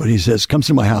 This is what he says. Comes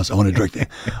to my house. I want to direct it.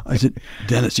 I said,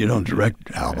 Dennis, you don't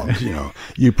direct albums.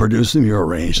 You produce them. You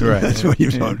arrange them. Right. That's what you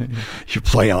don't. You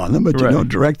play on them, but you don't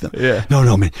direct them. Yeah.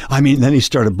 No, man. I mean, then he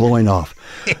started blowing off.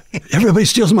 Everybody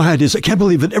steals my ideas. I can't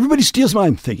believe it. Everybody steals mine.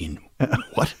 I'm thinking,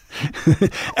 what?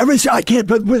 I can't.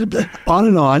 But on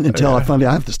and on until I finally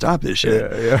I have to stop this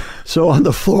shit. Yeah. So on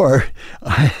the floor,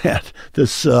 I had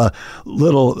this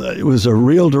little. It was a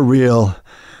reel-to-reel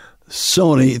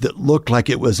Sony that looked like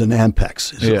it was an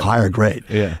Ampex. It's a higher grade.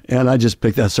 Yeah. And I just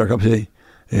picked that sucker up and said,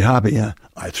 hey, Hoppy,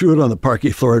 I threw it on the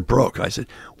parquet floor. It broke. I said,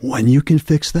 when you can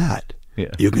fix that,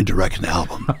 you can direct an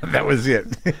album. That was it.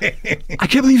 I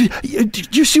can't believe it.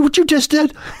 Did you see what you just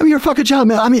did? I mean, you're a fucking child,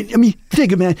 man. I mean,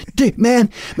 dig it, man.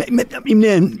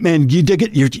 Man, you dig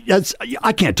it.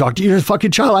 I can't talk to you. You're a fucking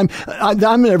child.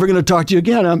 I'm never going to talk to you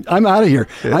again. I'm out of here.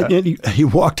 Yeah. He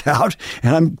walked out,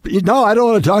 and no, I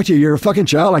don't want to talk to you. You're a fucking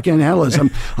child. I can't handle this.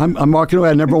 I'm walking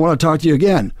away. I never want to talk to you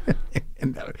again.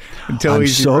 I'm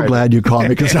so glad you called me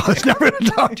because I was never going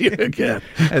to talk to you again.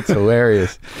 That's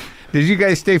hilarious. Did you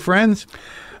guys stay friends?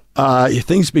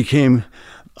 Things became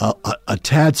a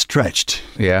tad stretched.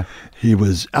 Yeah. He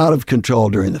was out of control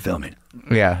during the filming.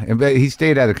 Yeah. But he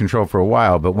stayed out of control for a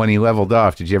while, but when he leveled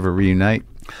off, did you ever reunite?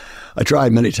 I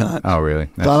tried many times. Oh, really?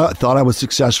 Thought I was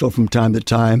successful from time to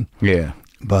time. Yeah.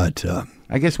 But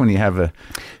I guess when you have a...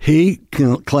 He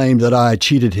claimed that I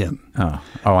cheated him. Oh,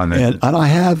 on the... And I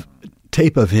have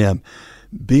tape of him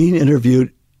being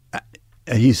interviewed.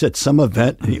 He said some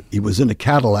event, he was in a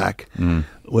Cadillac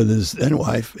with his then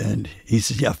wife, and he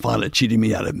said, yeah, Fonda cheated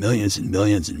me out of millions and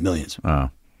millions and millions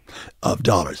of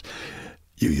dollars.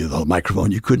 You the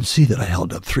microphone, you couldn't see that I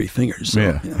held up three fingers. So,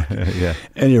 yeah.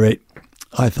 At any rate,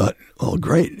 I thought, well,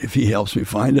 great. If he helps me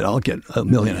find it, I'll get $1.5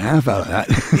 million out of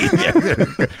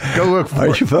that. Go look for it.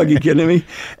 Are you fucking kidding me?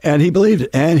 And he believed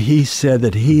it. And he said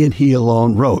that he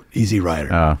alone wrote Easy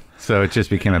Rider. Oh, so it just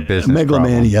became a business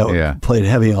Megalomania played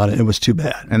heavy on it. It was too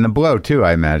bad. And the blow, too,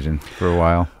 I imagine, for a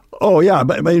while. Oh, yeah.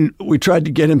 But I mean, we tried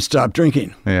to get him to stop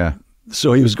drinking. Yeah.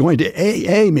 So he was going to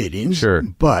AA meetings. Sure.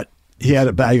 But he had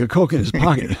a bag of Coke in his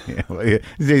pocket.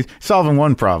 He's solving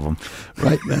one problem.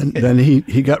 Right. And then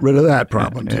he got rid of that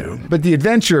problem, too. But the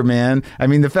adventure, man, I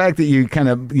mean, the fact that you kind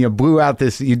of blew out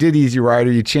this, you did Easy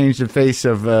Rider, you changed the face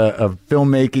of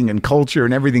filmmaking and culture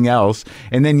and everything else,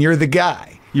 and then you're the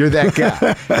guy. You're that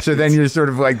guy. So then you're sort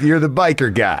of like, you're the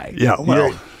biker guy. Yeah,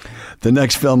 well, the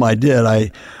next film I did,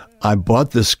 I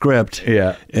bought the script.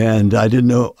 Yeah. And I didn't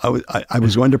know, I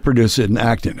was going to produce it and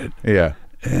act in it. Yeah.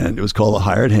 And it was called The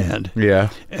Hired Hand. Yeah.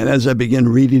 And as I began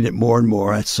reading it more and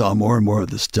more, I saw more and more of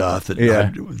the stuff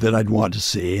that I'd want to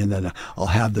see. And then I'll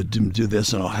have them do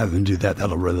this and I'll have them do that.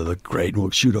 That'll really look great. And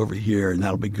we'll shoot over here and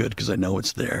that'll be good because I know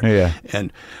it's there. Yeah.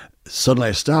 And suddenly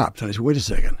I stopped and I said, wait a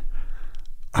second.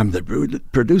 I'm the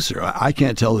producer. I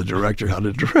can't tell the director how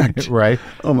to direct. Right.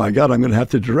 Oh, my God, I'm going to have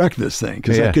to direct this thing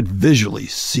because I could visually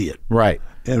see it. Right.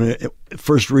 And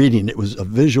first reading, it was a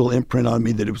visual imprint on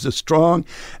me that it was as strong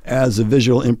as a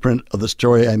visual imprint of the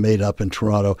story I made up in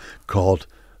Toronto called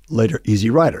later Easy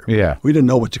Rider. Yeah. We didn't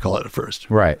know what to call it at first.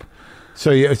 Right.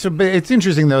 But it's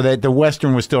interesting though that the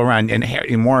Western was still around,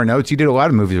 and Warren Oates. You did a lot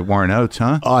of movies with Warren Oates,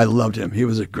 huh? Oh, I loved him. He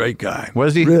was a great guy.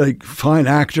 Was he? Really fine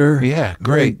actor. Yeah,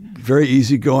 great. Very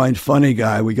easygoing, funny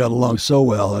guy. We got along so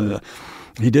well, and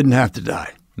he didn't have to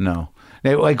die. No.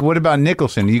 Now, like, what about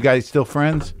Nicholson? Are you guys still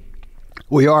friends?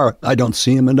 We are. I don't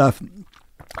see him enough.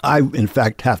 I, in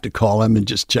fact, have to call him and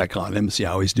just check on him, see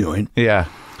how he's doing. Yeah.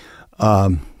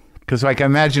 Because, like, I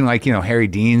imagine, like, Harry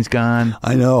Dean's gone.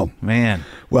 I know. Man.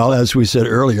 Well, as we said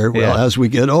earlier, as we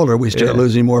get older, we start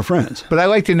losing more friends. But I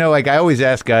like to know, like, I always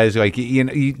ask guys, like,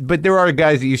 but there are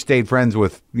guys that you stayed friends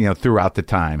with, throughout the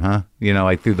time, huh?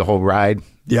 Like through the whole ride.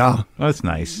 Yeah. Oh, that's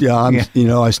nice. Yeah,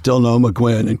 I still know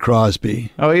McGuinn and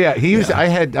Crosby. Oh yeah,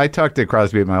 I talked to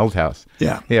Crosby at my old house.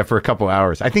 Yeah, for a couple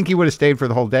hours. I think he would have stayed for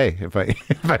the whole day if I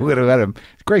would have let him.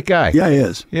 He's a great guy. Yeah, he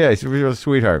is. Yeah, he's a real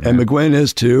sweetheart. And McGuinn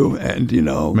is too. And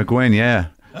McGuinn, yeah.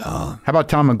 How about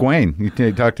Tom McGuinn?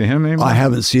 You talk to him anymore? I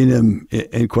haven't seen him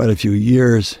in quite a few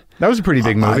years. That was a pretty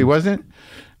big movie, wasn't it?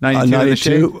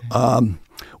 92.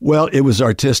 Well, it was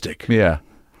artistic. Yeah.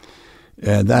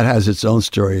 And that has its own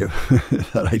story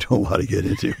that I don't want to get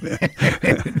into.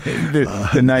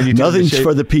 the 92. Nothing's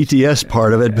for the PTS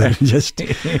part of it, but just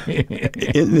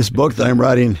in this book that I'm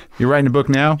writing. You're writing a book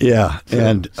now? Yeah.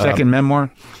 And second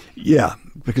memoir? Yeah,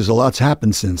 because a lot's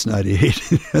happened since 98.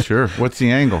 Sure. What's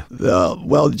the angle?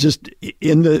 Well, just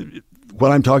in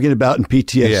what I'm talking about in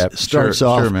PTS starts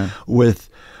off with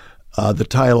the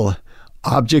title,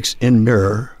 Objects in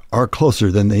Mirror Are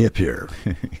Closer Than They Appear.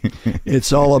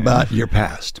 It's all about your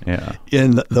past. Yeah.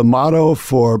 And the motto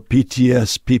for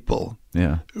PTS people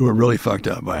who are really fucked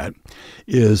up by it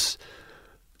is,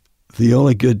 the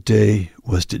only good day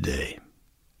was today.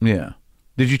 Yeah.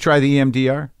 Did you try the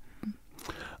EMDR?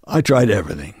 I tried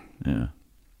everything. Yeah.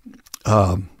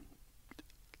 How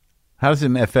does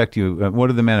it affect you? What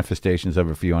are the manifestations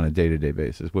of it for you on a day-to-day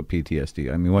basis? What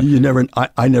PTSD? I mean, what?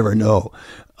 I never know.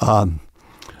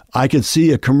 I can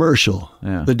see a commercial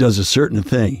that does a certain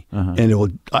thing, and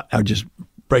I'll just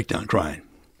break down crying.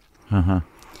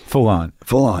 Full on.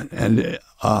 And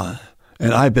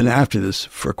I've been after this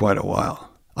for quite a while.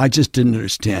 I just didn't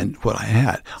understand what I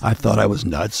had. I thought I was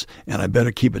nuts, and I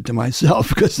better keep it to myself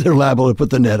because they're liable to put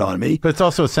the net on me. But it's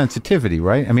also a sensitivity,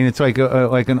 right? I mean, it's like an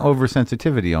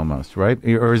oversensitivity almost, right?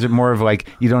 Or is it more of like,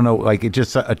 you don't know, like it's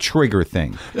just a trigger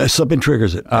thing? Something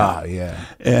triggers it. Yeah.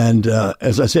 And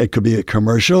as I say, it could be a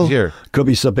commercial. Sure. Could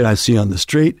be something I see on the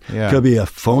street. Yeah. Could be a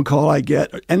phone call I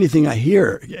get. Or anything I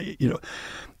hear.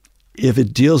 If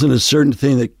it deals in a certain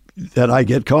thing that I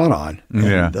get caught on.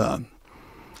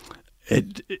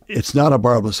 And, it's not a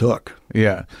barbless hook.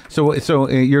 Yeah. So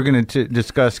you're going to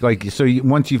discuss, like,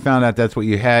 once you found out that's what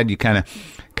you had, you kind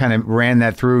of ran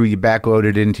that through, you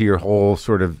backloaded into your whole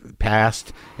sort of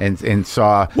past and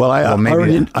saw. Well, I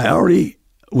already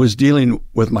was dealing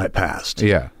with my past.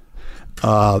 Yeah.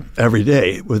 Every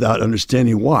day without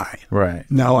understanding why. Right.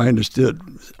 Now I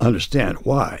understand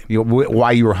why.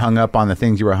 Why you were hung up on the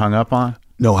things you were hung up on?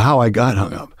 No, how I got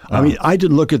hung up. I mean, I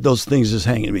didn't look at those things as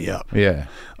hanging me up. Yeah.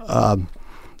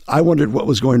 I wondered what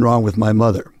was going wrong with my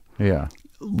mother. Yeah.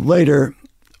 Later,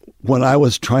 when I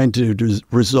was trying to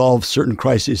resolve certain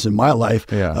crises in my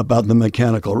life about the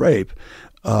mechanical rape,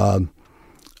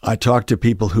 I talked to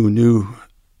people who knew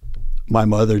my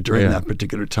mother during that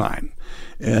particular time.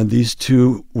 And these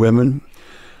two women,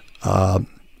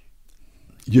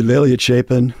 Eulalia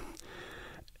Chapin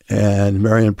and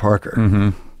Marion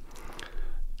Parker,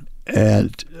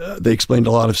 and they explained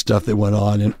a lot of stuff that went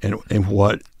on and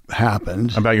what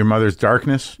happened. About your mother's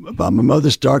darkness? About my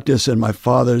mother's darkness and my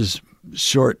father's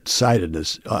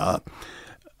short-sightedness.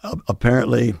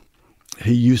 Apparently,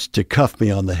 he used to cuff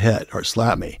me on the head or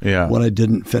slap me when I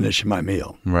didn't finish my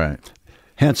meal. Right.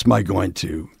 Hence my going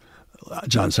to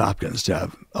Johns Hopkins to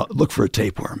have look for a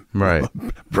tapeworm. Right.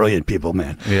 Brilliant people,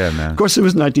 man. Yeah, man. Of course, it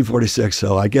was 1946,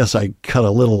 so I guess I cut a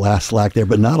little last slack there,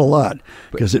 but not a lot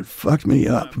because it fucked me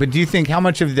up. But do you think how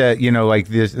much of the, like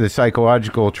the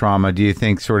psychological trauma, do you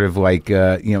think sort of like,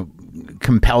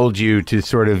 compelled you to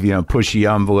sort of, push the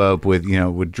envelope with,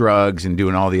 with drugs and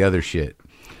doing all the other shit?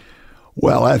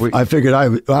 Well, I figured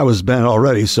I was bent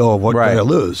already, so what could I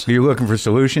lose? Are you looking for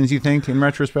solutions, you think, in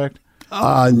retrospect?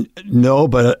 No,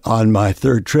 but on my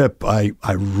third trip, I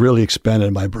really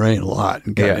expanded my brain a lot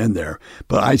and got in there.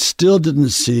 But I still didn't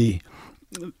see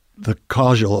the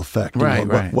causal effect,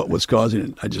 what was causing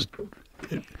it.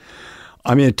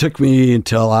 It took me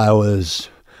until I was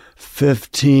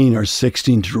 15 or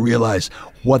 16 to realize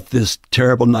what this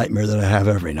terrible nightmare that I have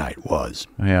every night was.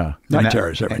 Yeah. Night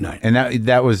terrors every night. And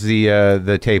that was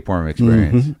the tapeworm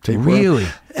experience. Tapeworm. Really?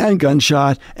 And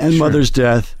gunshot and mother's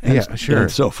death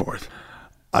and so forth.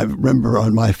 I remember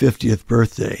on my 50th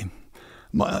birthday,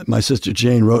 my sister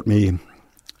Jane wrote me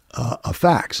a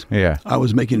fax. Yeah. I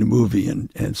was making a movie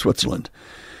in Switzerland.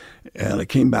 And I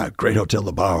came back, great hotel,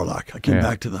 the Bauerlach. I came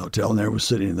back to the hotel, and there was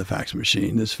sitting in the fax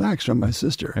machine this fax from my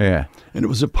sister. Yeah. And it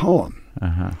was a poem.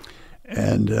 Uh-huh.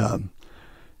 And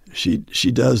she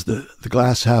does the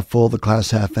glass half full, the glass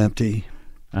half empty.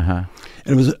 Uh-huh.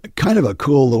 And it was kind of a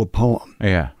cool little poem.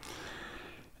 Yeah.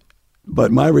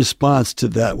 But my response to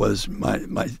that was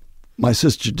my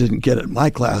sister didn't get it. My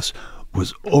glass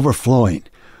was overflowing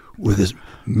with this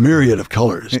myriad of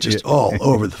colors just all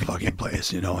over the fucking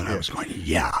place, and I was going,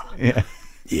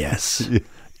 yes.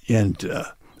 And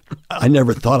I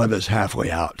never thought of it as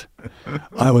halfway out.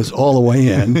 I was all the way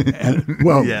in, and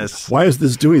why is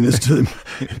this doing this to them?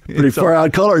 Pretty far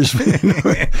out colors.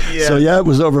 So it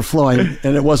was overflowing,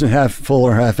 and it wasn't half full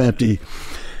or half empty.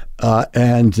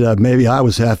 And maybe I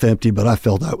was half empty, but I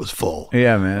felt I was full.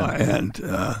 Yeah, man. And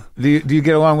do you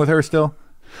get along with her still?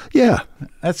 Yeah,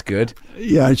 that's good.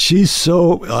 Yeah, she's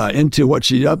so into what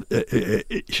she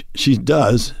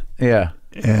does. Yeah,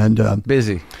 and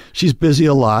busy. She's busy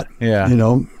a lot.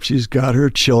 Yeah, she's got her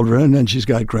children and she's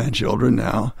got grandchildren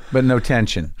now. But no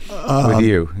tension with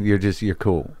you. You're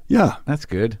cool. Yeah, that's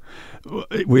good.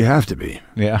 We have to be.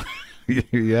 Yeah.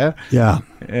 Yeah.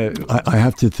 I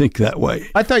have to think that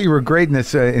way. I thought you were great in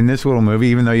this little movie,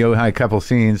 even though you had a couple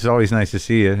scenes. It's always nice to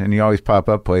see you, and you always pop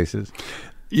up places.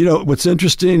 What's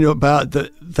interesting about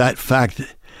that fact,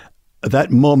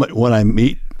 that moment when I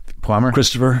meet Plummer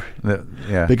Christopher,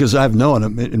 because I've known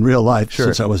him in real life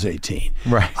since I was 18.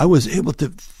 Right. I was able to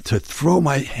throw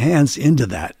my hands into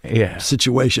that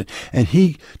situation, and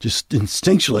he just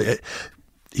instinctually.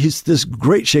 He's this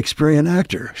great Shakespearean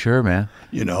actor. Sure, man.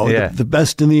 The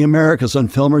best in the Americas on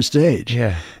film or stage.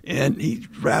 Yeah. And he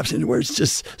raps into words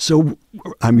just so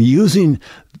I'm using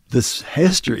this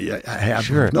history I have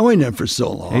of knowing him for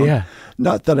so long. Yeah.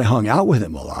 Not that I hung out with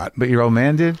him a lot. But your old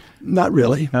man did? Not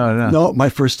really. Oh, no. No, my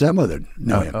first stepmother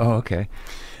knew him. Oh, okay.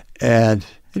 And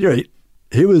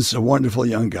he was a wonderful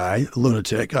young guy, a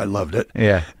lunatic. I loved it.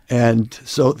 Yeah. And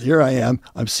so here I am.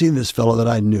 I'm seeing this fellow that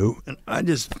I knew, and I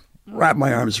just wrap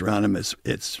my arms around him. It's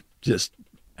just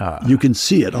you can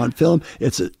see it on film.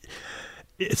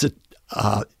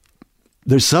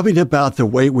 There's something about the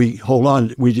way we hold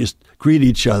on. We just greet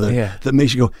each other that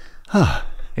makes you go,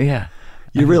 yeah.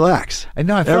 You relax. I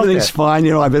know. I felt everything's that.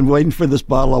 fine. I've been waiting for this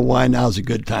bottle of wine. Now's a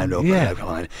good time to open that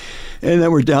wine. And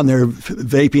then we're down there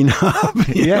vaping up.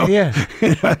 Yeah.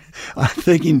 I'm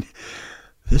thinking,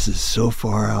 this is so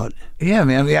far out. Yeah,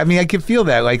 man. I mean, I could feel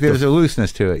that. Like there's a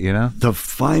looseness to it, The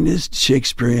finest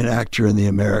Shakespearean actor in the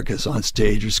Americas on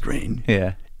stage or screen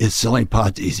is selling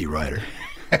pot to Easy Rider.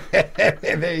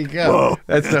 There you go. Whoa.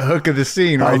 That's the hook of the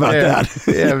scene right How about there. that?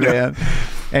 Yeah, man.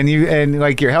 And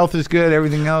your health is good,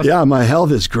 everything else? Yeah, my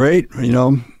health is great,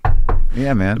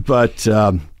 Yeah, man. But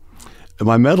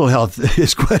my mental health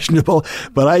is questionable.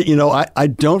 But I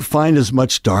don't find as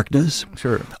much darkness.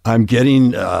 Sure. I'm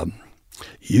getting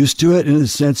used to it in a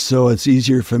sense, so it's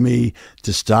easier for me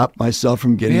to stop myself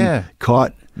from getting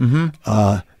caught.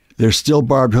 Mm-hmm. There's still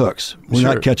barbed hooks. We're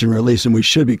not catch and release, and we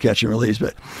should be catch and release.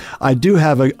 But I do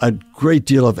have a great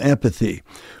deal of empathy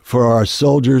for our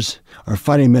soldiers, our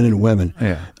fighting men and women.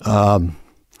 Yeah.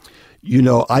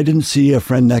 I didn't see a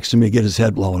friend next to me get his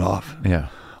head blown off. Yeah.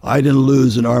 I didn't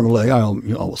lose an arm or leg. I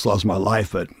almost lost my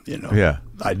life, but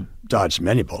I dodged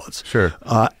many bullets. Sure.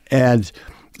 And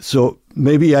so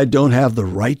maybe I don't have the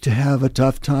right to have a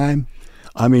tough time.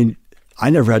 I mean, I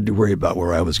never had to worry about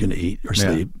where I was going to eat or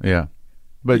sleep. Yeah.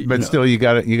 But still, you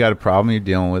got a problem. You're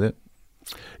dealing with it.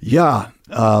 Yeah.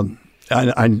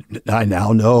 I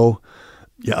now know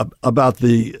about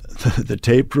the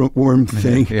tapeworm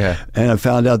thing. Yeah. And I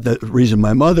found out that the reason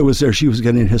my mother was there, she was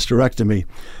getting a hysterectomy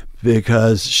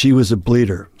because she was a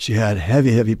bleeder. She had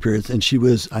heavy periods, and she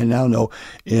was, I now know,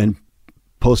 in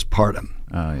postpartum.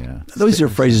 Oh, yeah. Those are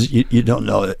phrases you don't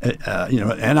know,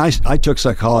 and I took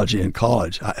psychology in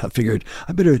college. I figured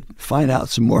I better find out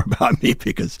some more about me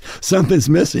because something's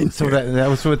missing. So that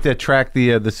was what that tracked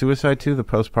the suicide to, the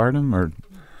postpartum, or?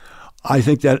 I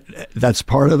think that's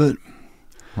part of it.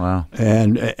 Wow.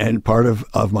 And part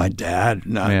of my dad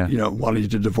not wanting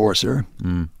to divorce her.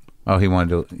 Mm. Oh, he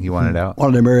wanted out.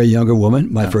 Wanted to marry a younger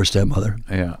woman, my first stepmother,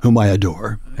 whom I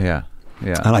adore. Yeah.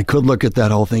 Yeah. And I could look at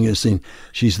that whole thing as saying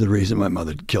she's the reason my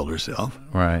mother killed herself.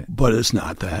 Right. But it's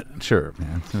not that. Sure,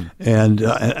 man. And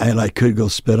I could go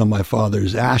spit on my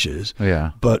father's ashes.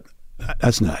 Yeah. But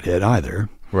that's not it either.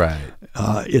 Right.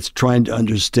 It's trying to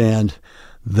understand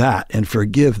that and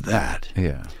forgive that.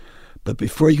 Yeah. But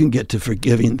before you can get to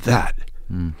forgiving that,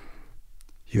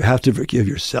 you have to forgive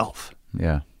yourself.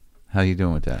 Yeah. How you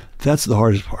doing with that? That's the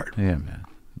hardest part. Yeah, man.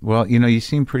 Well, you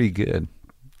seem pretty good.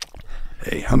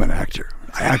 Hey, I'm an actor.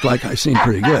 I act like I seem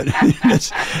pretty good.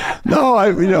 You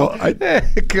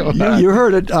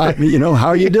heard it. How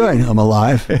are you doing? I'm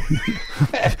alive.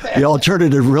 The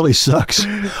alternative really sucks.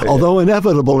 Although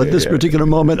inevitable at this particular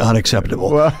moment, unacceptable.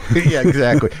 Well, yeah,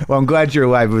 exactly. Well, I'm glad you're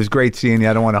alive. It was great seeing you.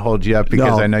 I don't want to hold you up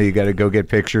because I know you got to go get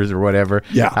pictures or whatever.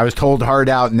 Yeah. I was told hard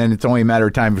out, and then it's only a matter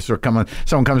of time before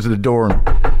someone comes to the door.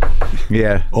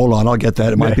 Yeah. Hold on, I'll get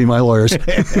that. It might be my lawyers.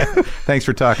 Thanks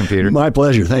for talking, Peter. My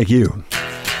pleasure. Thank you.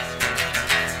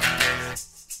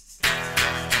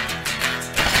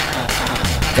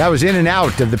 That was in and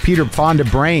out of the Peter Fonda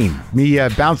brain. Me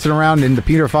bouncing around in the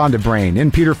Peter Fonda brain,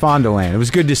 in Peter Fonda land. It was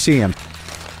good to see him.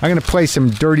 I'm going to play some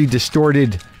dirty,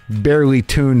 distorted, barely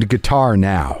tuned guitar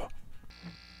now.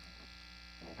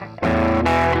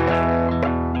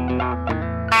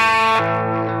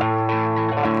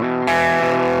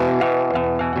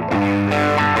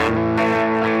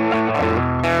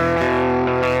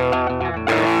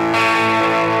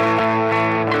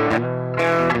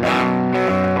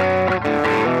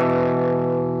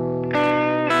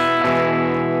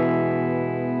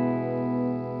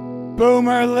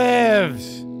 Boomer Live!